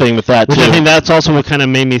huge thing with that Which too. I think that's also what kind of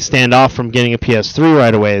made me stand off from getting a PS3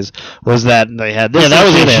 right away. Was that they had this? Yeah, that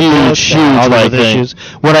was issue, a they had this, huge, they had all the like, other thing. issues.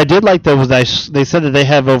 What I did like though was they said that they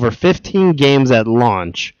have over 15 games at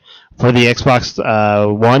launch for the Xbox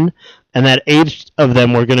One, and that 8 of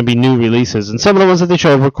them were going to be new releases. And some of the ones that they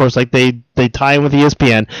showed were, of course, like they tie in with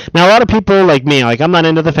ESPN. Now, a lot of people like me, like I'm not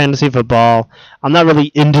into the fantasy football. I'm not really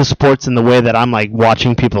into sports in the way that I'm like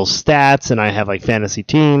watching people's stats and I have like fantasy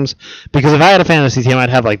teams. Because if I had a fantasy team, I'd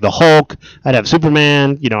have like the Hulk, I'd have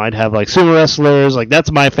Superman, I'd have like sumo wrestlers. Like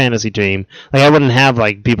that's my fantasy team. Like I wouldn't have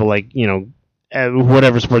like people like,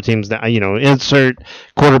 whatever sport teams that, insert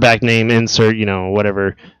quarterback name, insert,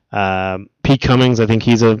 whatever. Pete Cummings, I think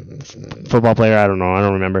he's a football player. I don't know. I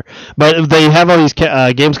don't remember. But they have all these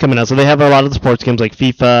games coming out. So they have a lot of the sports games like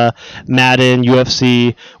FIFA, Madden,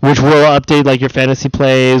 UFC, which will update like your fantasy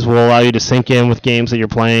plays, will allow you to sync in with games that you're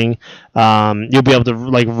playing. You'll be able to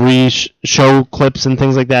like show clips and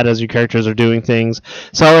things like that as your characters are doing things.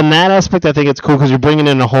 So in that aspect, I think it's cool because you're bringing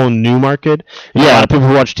in a whole new market. A lot of people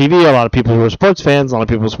who watch TV, a lot of people who are sports fans, a lot of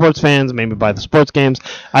people who are sports fans, maybe buy the sports games.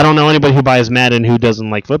 I don't know anybody who buys Madden who doesn't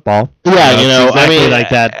like football. Yeah, It's I mean, like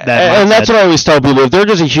that and that's mindset. what I always tell people. If they're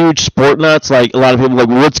just a huge sport nuts, like a lot of people, like,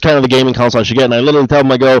 what's kind of the gaming console I should get? And I literally tell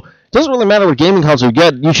them, I go, it doesn't really matter what gaming console you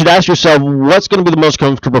get. You should ask yourself, what's going to be the most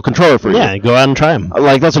comfortable controller for you? Yeah, go out and try them.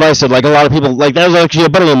 Like, that's what I said. Like, a lot of people, like, that was actually a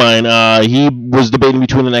buddy of mine. He was debating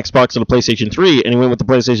between an Xbox and a PlayStation 3, and he went with the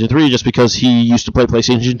PlayStation 3 just because he used to play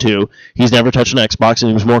PlayStation 2. He's never touched an Xbox, and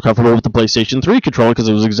he was more comfortable with the PlayStation 3 controller because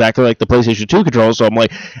it was exactly like the PlayStation 2 controller. So I'm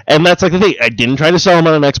like, and that's like the thing. I didn't try to sell him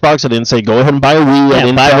on an Xbox. I didn't say, go ahead and buy a Wii. I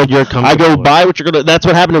didn't buy tell- what you're comfortable I go, with. buy what you're going to. That's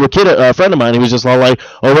what happened to a friend of mine. He was just all like,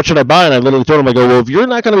 oh, what should I buy? And I literally told him, I go, well, if you're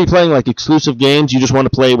not going to be playing like exclusive games, you just want to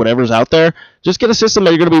play whatever's out there, just get a system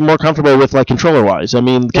that you're going to be more comfortable with, like controller-wise. I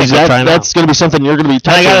mean, because that's going to be something you're going to be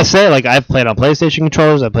touching. And I gotta say, like, I've played on PlayStation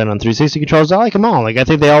controllers, I've played on 360 controllers. I like them all. Like, I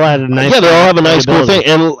think they all had a nice. Yeah, they all have a nice cool thing.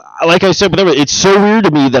 And like I said, whatever. It's so weird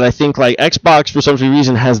to me that I think like Xbox for some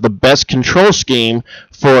reason has the best control scheme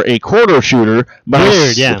for a quarter shooter.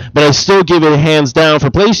 But But I still give it hands down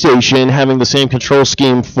for PlayStation having the same control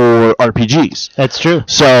scheme for RPGs. That's true.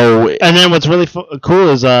 So, and then what's really cool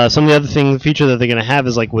is some of the other feature that they're going to have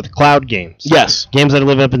is like with cloud games. Yes. Games that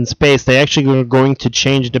live up in space, they actually are going to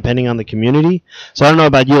change depending on the community. So I don't know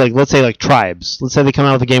about you, like let's say like Tribes. Let's say they come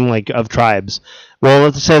out with a game like of Tribes. Well,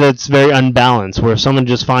 let's say that's very unbalanced, where if someone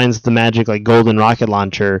just finds the magic like golden rocket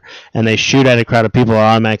launcher and they shoot at a crowd of people, it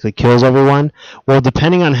automatically kills everyone. Well,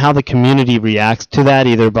 depending on how the community reacts to that,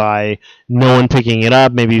 either by no one picking it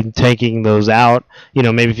up, maybe taking those out,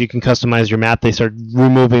 maybe if you can customize your map, they start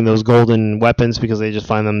removing those golden weapons because they just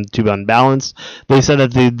find them too unbalanced. They said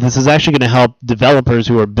that this is actually going to help developers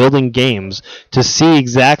who are building games to see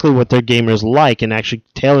exactly what their gamers like and actually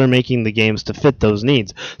tailor making the games to fit those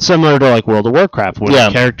needs. Similar to like World of Warcraft. When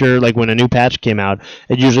a character, like when a new patch came out,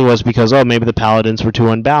 it usually was because, maybe the paladins were too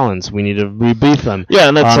unbalanced. We need to rebeef them. Yeah,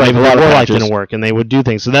 and that's like a lot of warlock didn't work, and they would do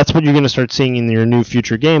things. So that's what you're going to start seeing in your new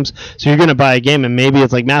future games. So you're going to buy a game, and maybe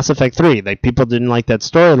it's like Mass Effect 3. Like people didn't like that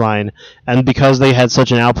storyline, and because they had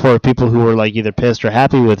such an outpour of people who were like either pissed or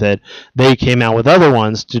happy with it, they came out with other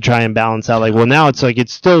ones to try and balance out. Like, well, now it's like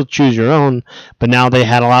it's still choose your own, but now they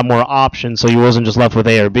had a lot more options, so you wasn't just left with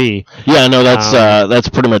A or B. Yeah, no, that's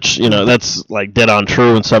pretty much that's like dead on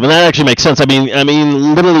true and stuff, and that actually makes sense. I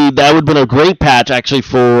mean, literally, that would have been a great patch actually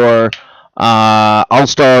for All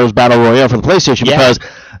Stars Battle Royale for the PlayStation because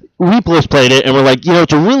we both played it and we're like,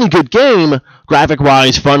 it's a really good game,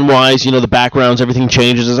 graphic-wise, fun-wise. The backgrounds, everything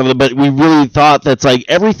changes and stuff. But we really thought that's like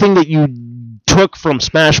everything that you took from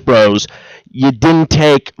Smash Bros. You didn't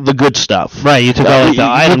take the good stuff. Right, you took all like, the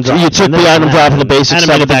item drop. You took the item drop and the basic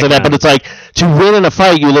stuff and things like that, but it's like, to win in a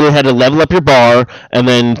fight, you literally had to level up your bar and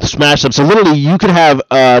then smash them. So literally, you could have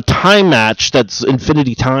a time match that's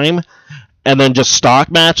infinity time, and then just stock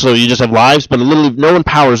match, so you just have lives, but literally if no one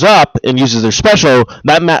powers up and uses their special,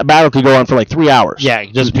 that battle could go on for like 3 hours. Yeah,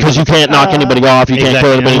 just because you can't knock anybody off, you can't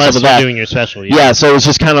kill anybody, unless stuff you're like that. Doing your special. Yeah, so it's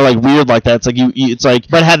just kind of like weird like that. It's like it's like.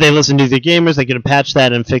 But had they listened to the gamers, they could have patched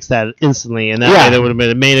that and fixed that instantly, and that way they would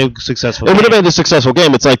have made a successful. It would have made a successful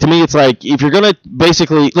game. It's like, to me, it's like if you're gonna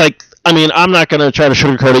basically like. I mean, I'm not going to try to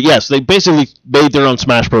sugarcoat it. Yes, they basically made their own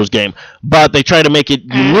Smash Bros. Game, but they tried to make it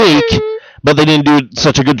unique, but they didn't do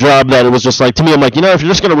such a good job that it was just like, to me, I'm like, if you're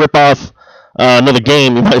just going to rip off another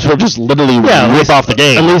game, you might as well just literally rip off the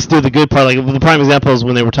game. At least do the good part. Like, the prime example is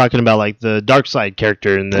when they were talking about, like, the Darkseid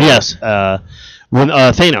character in the... Yes.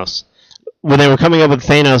 Thanos. When they were coming up with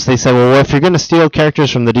Thanos, they said, well, if you're going to steal characters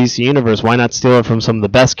from the DC universe, why not steal it from some of the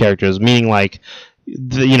best characters? Meaning, like...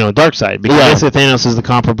 Darkseid, because basically Thanos is the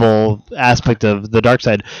comparable aspect of the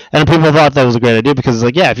Darkseid, and people thought that was a great idea because it's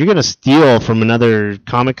like, if you're gonna steal from another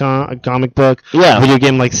comic book, video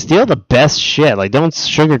game, like steal the best shit. Like don't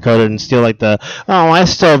sugarcoat it and steal like I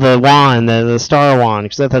stole the wand, the Star Wand,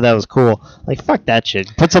 because I thought that was cool. Like fuck that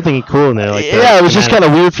shit. Put something cool in there. Like it was just kind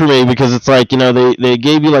of weird for me because it's like they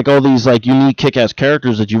gave you like all these like unique kick-ass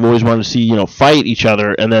characters that you've always wanted to see fight each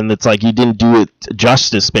other, and then it's like you didn't do it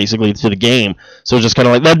justice basically to the game. So it's just kind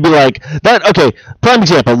of like, that'd be like, that, okay, prime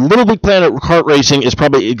example, Little Big Planet kart racing is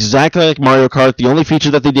probably exactly like Mario Kart. The only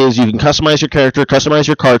feature that they did is you can customize your character, customize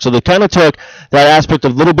your kart, so they kind of took that aspect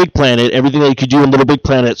of Little Big Planet, everything that you could do in Little Big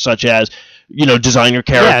Planet, such as, design your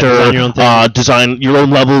character, design your own thing. Design your own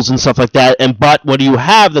levels and stuff like that. But what do you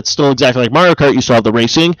have that's still exactly like Mario Kart? You still have the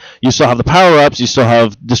racing, you still have the power-ups, you still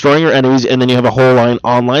have destroying your enemies, and then you have a whole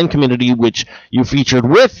online community which you featured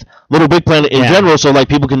with Little Big Planet in general, so like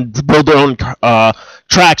people can build their own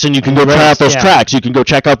tracks, and you can go try out those tracks. You can go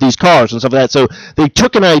check out these cars and stuff like that. So they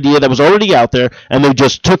took an idea that was already out there, and they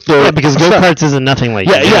just took their because go-karts isn't nothing like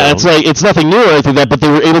it's like it's nothing new or anything like that, but they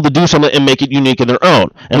were able to do something and make it unique in their own.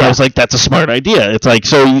 And I was like, that's a smart idea. It's like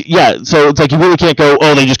so it's like you really can't go,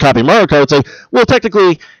 they just copy Mario Kart. It's like, well,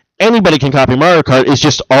 technically anybody can copy Mario Kart. It's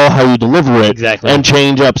just all how you deliver it and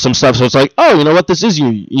change up some stuff. So it's like, you know what, this is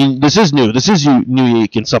this is new, this is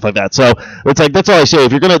unique and stuff like that. So it's like, that's all I say.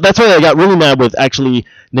 If you're gonna, that's why I got really mad with actually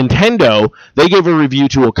Nintendo. They gave a review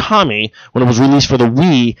to Okami when it was released for the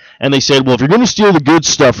Wii, and they said, well, if you're gonna steal the good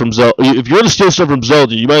stuff from Zelda, if you're gonna steal stuff from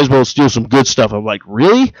Zelda, you might as well steal some good stuff. I'm like,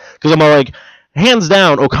 really? Because I'm all like, hands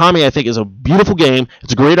down, Okami, I think, is a beautiful game.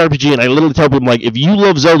 It's a great RPG, and I literally tell people, like, if you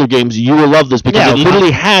love Zelda games, you will love this, because it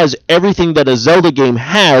literally has everything that a Zelda game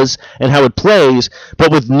has and how it plays,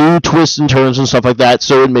 but with new twists and turns and stuff like that,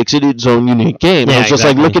 so it makes it its own unique game. Yeah, I was just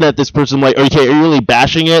like looking at this person like, okay, are you really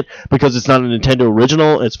bashing it because it's not a Nintendo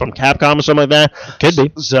original, it's from Capcom or something like that? Could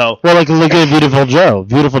be. So, well, like look at Beautiful Joe.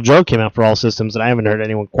 Beautiful Joe came out for all systems, and I haven't heard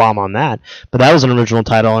anyone qualm on that. But that was an original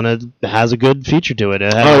title, and it has a good feature to it.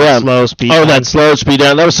 It has slow speed. Oh, that slow speed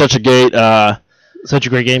down. That was such a great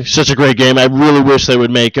game. Such a great game. I really wish they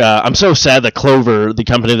would make. I'm so sad that Clover, the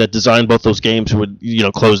company that designed both those games, would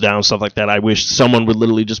close down and stuff like that. I wish someone would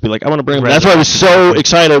literally just be like, I want to bring them. That's why I was so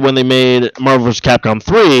excited when they made Marvel vs. Capcom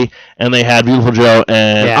 3 and they had Beautiful Joe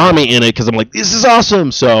and Ami in it, because I'm like, this is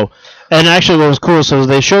awesome. So. And actually, what was cool, so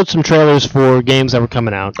they showed some trailers for games that were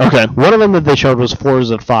coming out. Okay. One of them that they showed was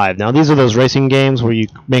Forza 5. Now, these are those racing games where you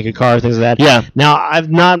make a car, things like that. Yeah. Now,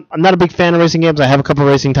 I'm not a big fan of racing games. I have a couple of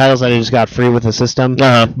racing titles that I just got free with the system.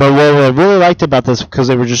 Uh-huh. But what I really liked about this, because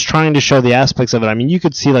they were just trying to show the aspects of it. I mean, you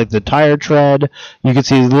could see, like, the tire tread. You could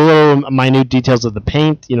see the little minute details of the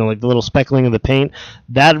paint, like the little speckling of the paint.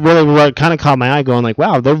 That really kind of caught my eye, going like,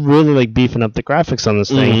 wow, they're really, like, beefing up the graphics on this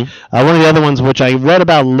thing. One of the other ones, which I read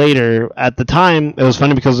about later, at the time, it was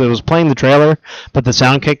funny because it was playing the trailer, but the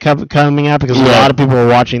sound kept coming out because a lot of people were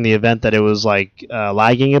watching the event that it was like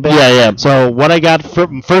lagging a bit. Yeah. So what I got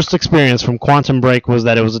first experience from Quantum Break was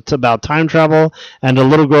that it was about time travel and a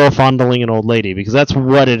little girl fondling an old lady, because that's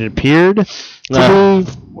what it appeared to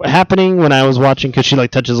be happening when I was watching, because she like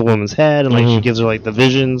touches a woman's head and like she gives her like the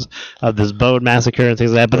visions of this boat massacre and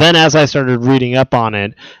things like that. But then as I started reading up on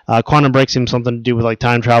it, Quantum Break seems something to do with like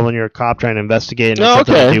time travel, and you're a cop trying to investigate, and it's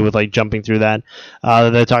something to do with like jumping through that.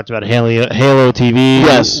 They talked about Halo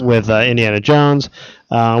TV with Indiana Jones.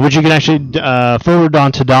 Which you can actually forward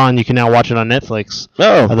on to Dawn. You can now watch it on Netflix.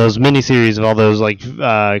 Those miniseries of all those like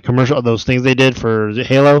commercial, those things they did for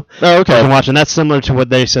Halo. You can watch, and that's similar to what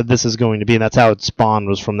they said this is going to be, and that's how it spawned,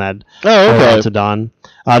 was from that. Forward on to Dawn.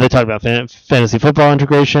 They talked about fantasy football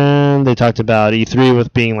integration. They talked about E3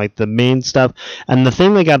 with being like the main stuff, and the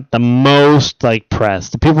thing that got the most like press,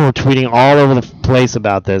 the people were tweeting all over the place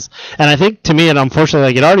about this, and I think to me, and unfortunately,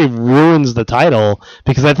 like it already ruins the title,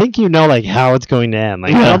 because I think like how it's going to end.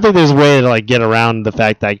 Like I don't think there's a way to like get around the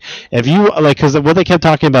fact that if you like, because what they kept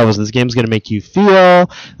talking about was this game's going to make you feel,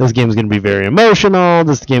 this game's going to be very emotional,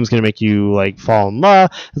 this game's going to make you like fall in love.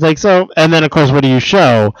 It's like, so, and then of course what do you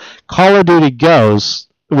show? Call of Duty Ghosts,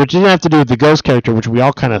 which didn't have to do with the Ghost character, which we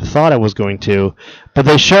all kind of thought it was going to, but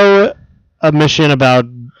they show a mission about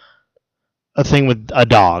a thing with a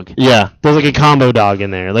dog. Yeah. There's like a combo dog in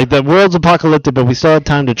there. Like the world's apocalyptic, but we still had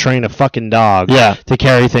time to train a fucking dog to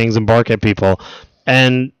carry things and bark at people.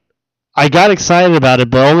 And I got excited about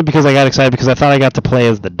it, but only because I got excited because I thought I got to play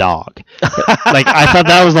as the dog. Like I thought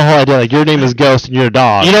that was the whole idea. Like your name is Ghost and you're a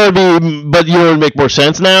dog. But it would make more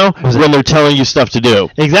sense now when they're telling you stuff to do.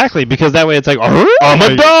 Exactly, because that way it's like, I'm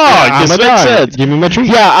a dog. Yeah, this makes sense. Give me my treat.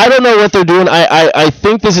 Yeah, I don't know what they're doing. I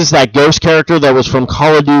think this is that Ghost character that was from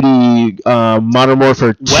Call of Duty Modern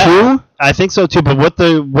Warfare 2. Well, I think so too, but what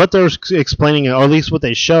they're explaining, or at least what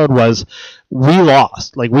they showed, was we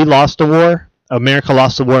lost. Like we lost a war. America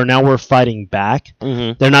lost the war. Now we're fighting back.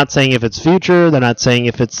 They're not saying if it's future. They're not saying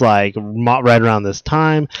if it's like right around this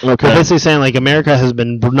time. They're basically saying like America has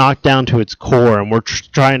been knocked down to its core, and we're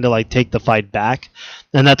trying to like take the fight back.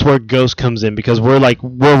 And that's where Ghost comes in, because we're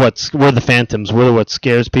the Phantoms. We're what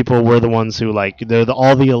scares people. We're the ones who like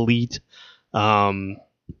all the elite,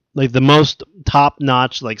 like the most top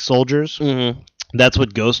notch like soldiers. That's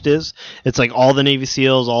what Ghost is. It's like all the Navy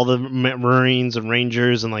SEALs, all the Marines and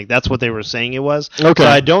Rangers, and like that's what they were saying it was. Okay. So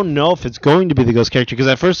I don't know if it's going to be the Ghost character, because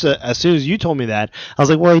at first, as soon as you told me that, I was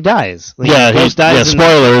like, well, he dies. Like, Ghost dies. Yeah,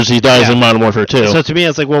 spoilers. He dies in Modern Warfare 2. So to me,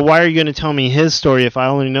 it's like, well, why are you going to tell me his story if I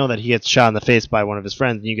only know that he gets shot in the face by one of his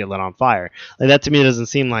friends and you get lit on fire? Like that to me doesn't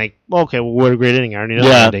seem like, well, okay, well, what a great ending. I already know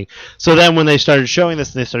the ending. So then when they started showing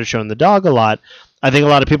this, and they started showing the dog a lot, I think a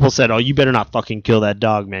lot of people said, "Oh, you better not fucking kill that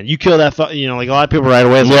dog, man. You kill that, like a lot of people right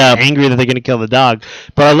away are angry that they're gonna kill the dog."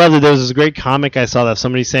 But I love that there was this great comic I saw that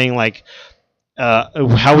somebody saying like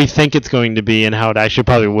how we think it's going to be and how it actually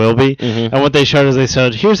probably will be. And what they showed is they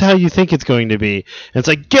said, "Here's how you think it's going to be." And it's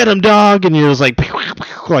like, "Get him, dog!" And you're just like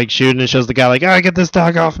shooting. It shows the guy like, get this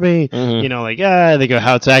dog off me." They go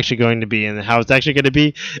how it's actually going to be, and how it's actually going to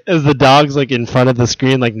be is the dog's like in front of the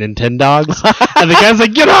screen like Nintendogs, and the guy's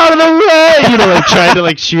like, "Get out of the way!" Like trying to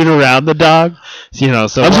like shoot around the dog. So I'm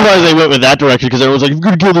surprised they went with that direction, because everyone's like, "You're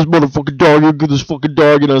gonna kill this motherfucking dog! You're gonna kill this fucking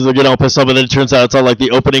dog!" It's like, all pissed off, and then it turns out it's all like the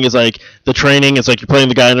opening is like the training. It's like you're playing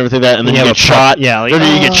the guy and everything like that, and then you get shot. Yeah, or you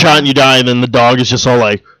get shot and you die, and then the dog is just all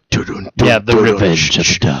like, Yeah, the revenge of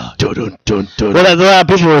the dog. Well, that's what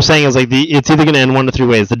people were saying is like it's either going to end one of three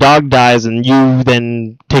ways. The dog dies, and you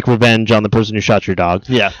then take revenge on the person who shot your dog.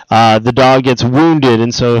 Yeah. The dog gets wounded,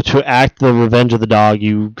 and so to act the revenge of the dog,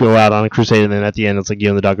 you go out on a crusade, and then at the end, it's like you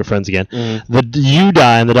and the dog are friends again. You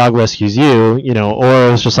die, and the dog rescues you,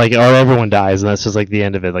 or it's just like, everyone dies, and that's just like the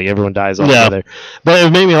end of it. Like everyone dies all together. But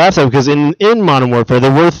it made me laugh though, because in Modern Warfare,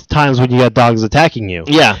 there were times when you got dogs attacking you.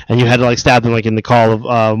 Yeah. And you had to like stab them, like in the Call of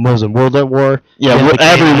World at War. Yeah,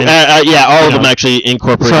 all of them actually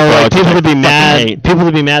incorporated. So like, dogs. people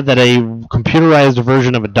to be mad that a computerized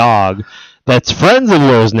version of a dog that's friends of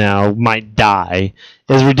yours now might die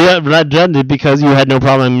is redundant because you had no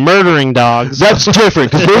problem murdering dogs. That's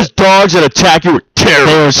different, because those dogs that attack you were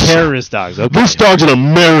terrorists. They were terrorist dogs. Okay. This dog's an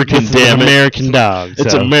American, damn it. American dog.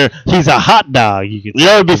 It's so American. He's a hot dog. You could. You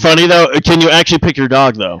know what would be funny though? Can you actually pick your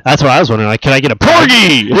dog though? That's what I was wondering. Like, can I get a pug?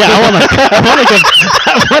 Porgy. Yeah, I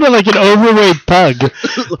wanted like an overweight pug.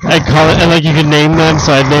 I'd call it, and like you could name them.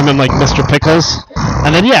 So I'd name him like Mr. Pickles,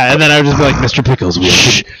 and then I would just be like Mr. Pickles.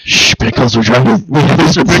 Shh, Pickles, we're trying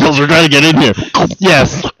to get in here. Yes,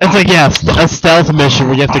 it's like a stealth mission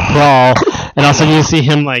where you have to crawl, and all of a sudden you see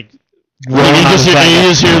him like. You just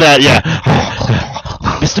hear that, yeah.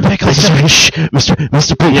 Mr. Pickles.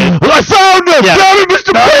 Mr. Pickles. Yeah. Well, I found him! Yeah. Got him,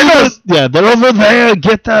 Mr. Pickles! Yeah, they're over there.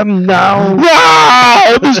 Get them now.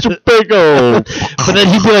 Wow, Mr. Pickles! But then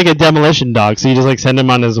he'd be like a demolition dog, so you just like send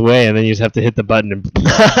him on his way, and then you just have to hit the button and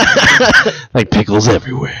like pickles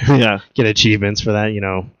everywhere. Yeah. Get achievements for that,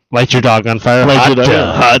 Light your dog on fire.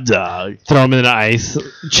 Hot dog. Throw him in the ice.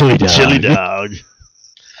 Chili dog.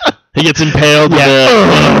 He gets impaled with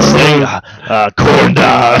a corn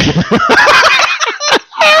dog.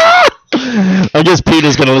 I guess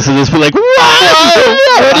Peter's going to listen to this and be like, wow!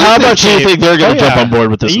 How much do you think they're going to jump on board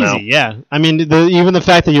with this now? Yeah. I mean, even the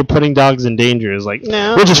fact that you're putting dogs in danger is like,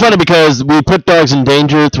 no. Which is funny because we put dogs in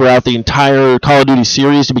danger throughout the entire Call of Duty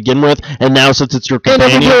series to begin with, and now since it's your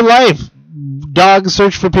companion... In everyday life, dogs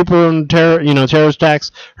search for people in terrorist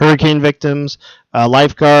attacks, hurricane victims,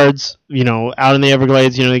 lifeguards, out in the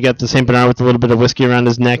Everglades, you got the St. Bernard with a little bit of whiskey around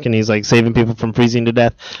his neck, and he's like saving people from freezing to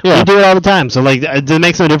death. Yeah. We do it all the time. So like, it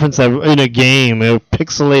makes no difference that in a game, a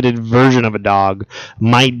pixelated version of a dog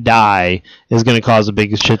might die is going to cause a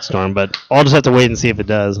big shitstorm. But I'll just have to wait and see if it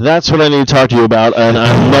does. That's what I need to talk to you about, and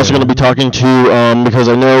I'm also going to be talking to because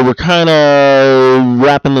I know we're kind of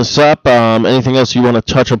wrapping this up. Anything else you want to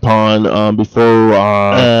touch upon before?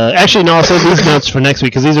 Actually, no. I'll save these notes for next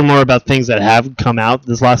week because these are more about things that have come out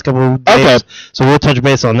this last couple of days. Okay. So we'll touch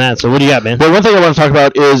base on that. So what do you got, man? Well, one thing I want to talk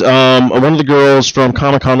about is one of the girls from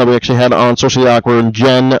Comic-Con that we actually had on Socially Awkward,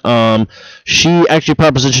 Jen, she actually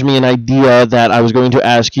propositioned me an idea that I was going to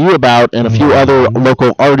ask you about and a few other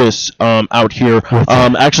local artists out here.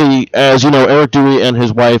 Actually, as you know, Eric Dewey and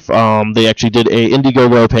his wife, they actually did a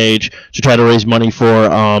Indiegogo page to try to raise money for,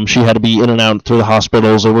 she had to be in and out through the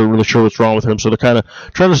hospitals. They weren't really sure what's wrong with him, so they're kind of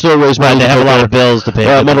trying to still raise money. They have a lot of bills to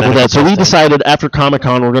pay. Medical debt. So we decided after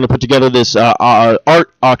Comic-Con we're going to put together this art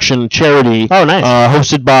auction charity. Oh, nice.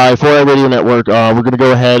 Hosted by 4i Radio Network. We're going to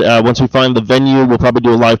go ahead, once we find the venue, we'll probably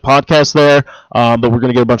do a live podcast there. But we're going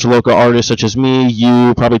to get a bunch of local artists such as me,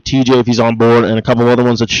 you, probably TJ if he's on board, and a couple of other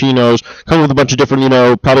ones that she knows. Come with a bunch of different,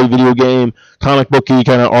 probably video game, comic booky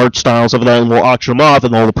kind of art styles of that, and we'll auction them off,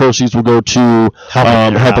 and all the proceeds will go to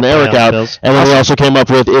helping Eric out. And then we also came up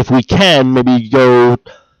with, if we can, maybe go...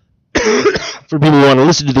 for people who want to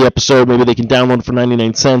listen to the episode, maybe they can download for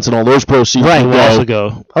 99 cents, and all those proceeds will also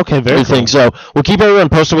go. Okay, very cool. So we'll keep everyone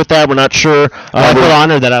posted with that. We're not sure. I feel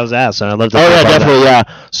honored that I was asked, and I'd love to. Oh yeah, definitely, yeah.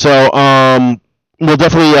 So we'll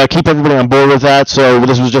definitely keep everybody on board with that. So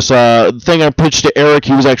this was just a thing I pitched to Eric.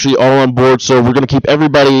 He was actually all on board. So we're going to keep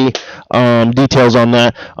everybody details on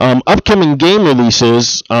that. Upcoming game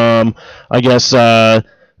releases, I guess.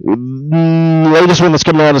 Latest one that's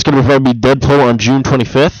coming out is going to probably be Deadpool on June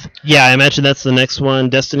 25th. Yeah, I imagine that's the next one.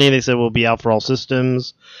 Destiny, they said, will be out for all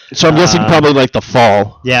systems. So I'm guessing probably like the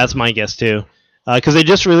fall. Yeah, that's my guess too. Because they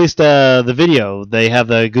just released the video. They have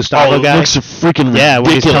the Gustavo guy. It looks freaking ridiculous. Yeah,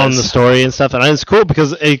 when he's telling the story and stuff. And it's cool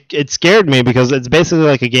because it scared me because it's basically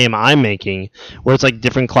like a game I'm making where it's like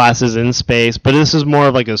different classes in space. But this is more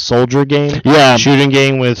of like a soldier game. Yeah. Shooting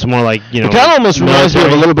game with some more like, It kind of almost reminds me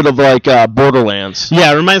of a little bit of like Borderlands.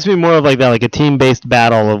 Yeah, it reminds me more of like that, like a team-based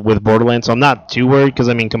battle with Borderlands. So I'm not too worried because,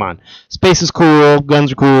 I mean, come on. Space is cool.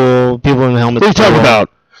 Guns are cool. People in helmets What are you talking about?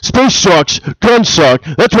 Space sucks, guns suck,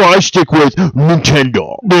 that's why I stick with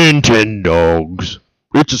Nintendo. Nintendogs.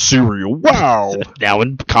 You It's a cereal. Wow. Now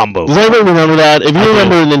in combo. Does anybody remember that? If you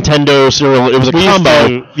remember a Nintendo cereal, it was a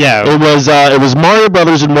combo. It was Mario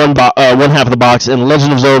Brothers in one half of the box and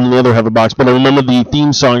Legend of Zelda in the other half of the box. But I remember the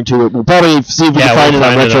theme song to it. We'll probably see if we can find it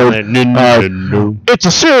on retro. Nintendo. It's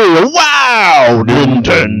a cereal. Wow,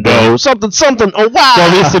 Nintendo. Something. Oh wow.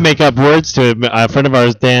 Well, we used to make up words to it. A friend of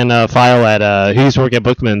ours, Dan File, who used to work at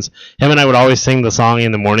Bookman's. Him and I would always sing the song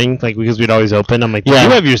in the morning, like because we'd always open. I'm like, "Did you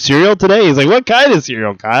have your cereal today?" He's like, "What kind of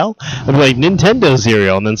cereal, Kyle?" I'd be like, "Nintendo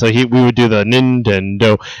cereal." And then we would do the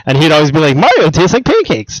Nintendo, and he'd always be like, "Mario tastes like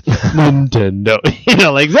pancakes." Nintendo,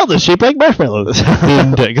 like Zelda shaped like marshmallows.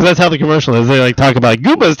 Because that's how the commercial is. They like talk about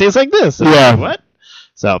Goombas taste like this. And yeah. Like, what?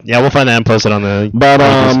 So yeah, we'll find that and post it on the. But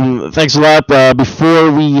thanks a lot.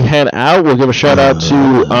 Before we head out, we'll give a shout out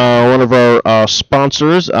to one of our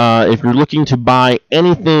sponsors. If you're looking to buy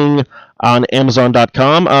anything on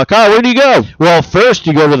Amazon.com, Kyle, where do you go? Well, first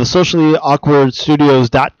you go to the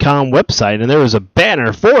sociallyawkwardstudios.com website, and there is a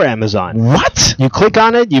banner for Amazon. What? You click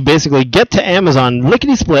on it, you basically get to Amazon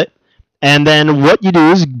lickety-split, and then what you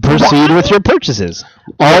do is proceed with your purchases.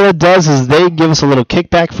 All it does is they give us a little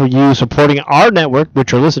kickback for you supporting our network,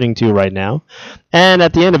 which you're listening to right now, and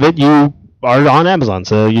at the end of it, you are on Amazon,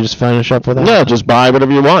 so you just finish up with that. Yeah, just buy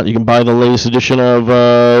whatever you want. You can buy the latest edition of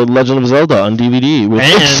Legend of Zelda on DVD.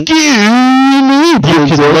 Excuse me, you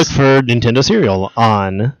can look for Nintendo cereal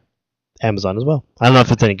on Amazon as well. I don't know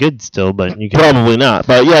if it's any good still, but you can. Probably not.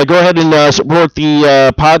 But yeah, go ahead and support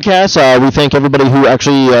the podcast. We thank everybody who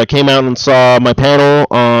actually came out and saw my panel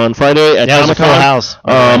on Friday at Comic Con. House.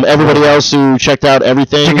 Everybody else who checked out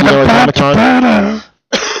everything at Comic Con.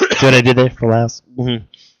 See what I did there for last? Mm-hmm.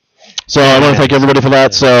 So I want to thank everybody for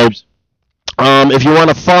that. So if you want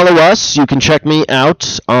to follow us, you can check me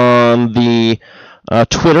out on the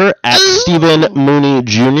Twitter at Stephen Mooney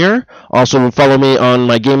Jr. Also follow me on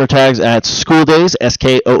my gamer tags at Schooldaze,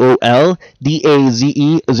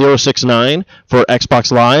 SKOOLDAZE069 for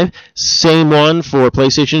Xbox Live. Same one for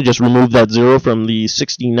PlayStation, just remove that 0 from the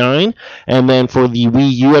 69. And then for the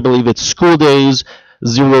Wii U, I believe it's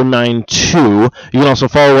Schooldaze092. You can also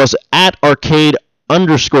follow us at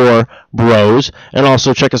Arcade_Bros, and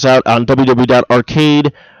also check us out on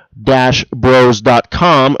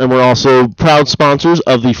www.arcade-bros.com, and we're also proud sponsors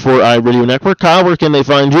of the 4i Radio Network. Kyle, where can they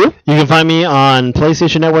find you? You can find me on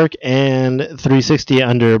PlayStation Network and 360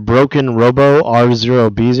 under Broken Robo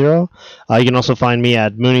R0B0. You can also find me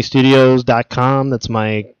at mooneystudios.com. That's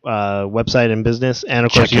my website and business, and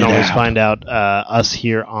of course you can always find out us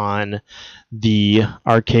here on the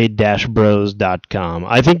arcade-bros.com.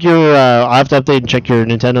 I think I'll have to update and check your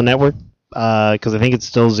Nintendo Network, because I think it's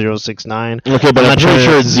still 069. Okay, but I'm pretty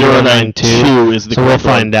sure it's 092 is the so we'll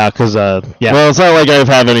find out, because, yeah. Well, it's not like I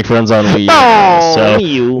have any friends on Wii U. Wii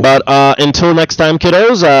U. But until next time,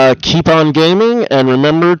 kiddos, keep on gaming, and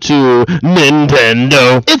remember to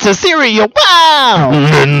Nintendo. It's a cereal! Wow!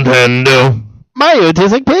 Nintendo. Mario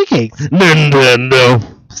tastes like pancakes. Nintendo.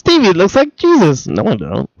 Stevie, it looks like Jesus. No, I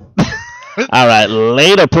don't. All right,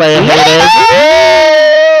 later, player haters.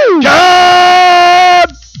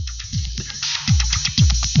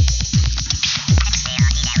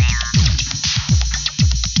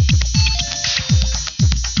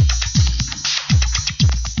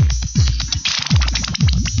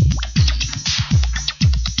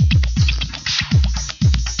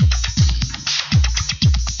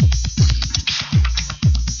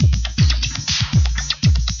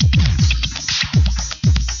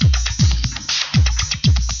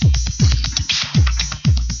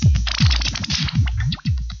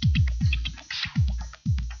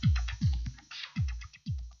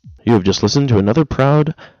 You have just listened to another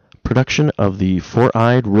proud production of the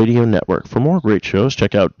Four-Eyed Radio Network. For more great shows,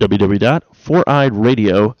 check out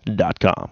www.foureyedradio.com.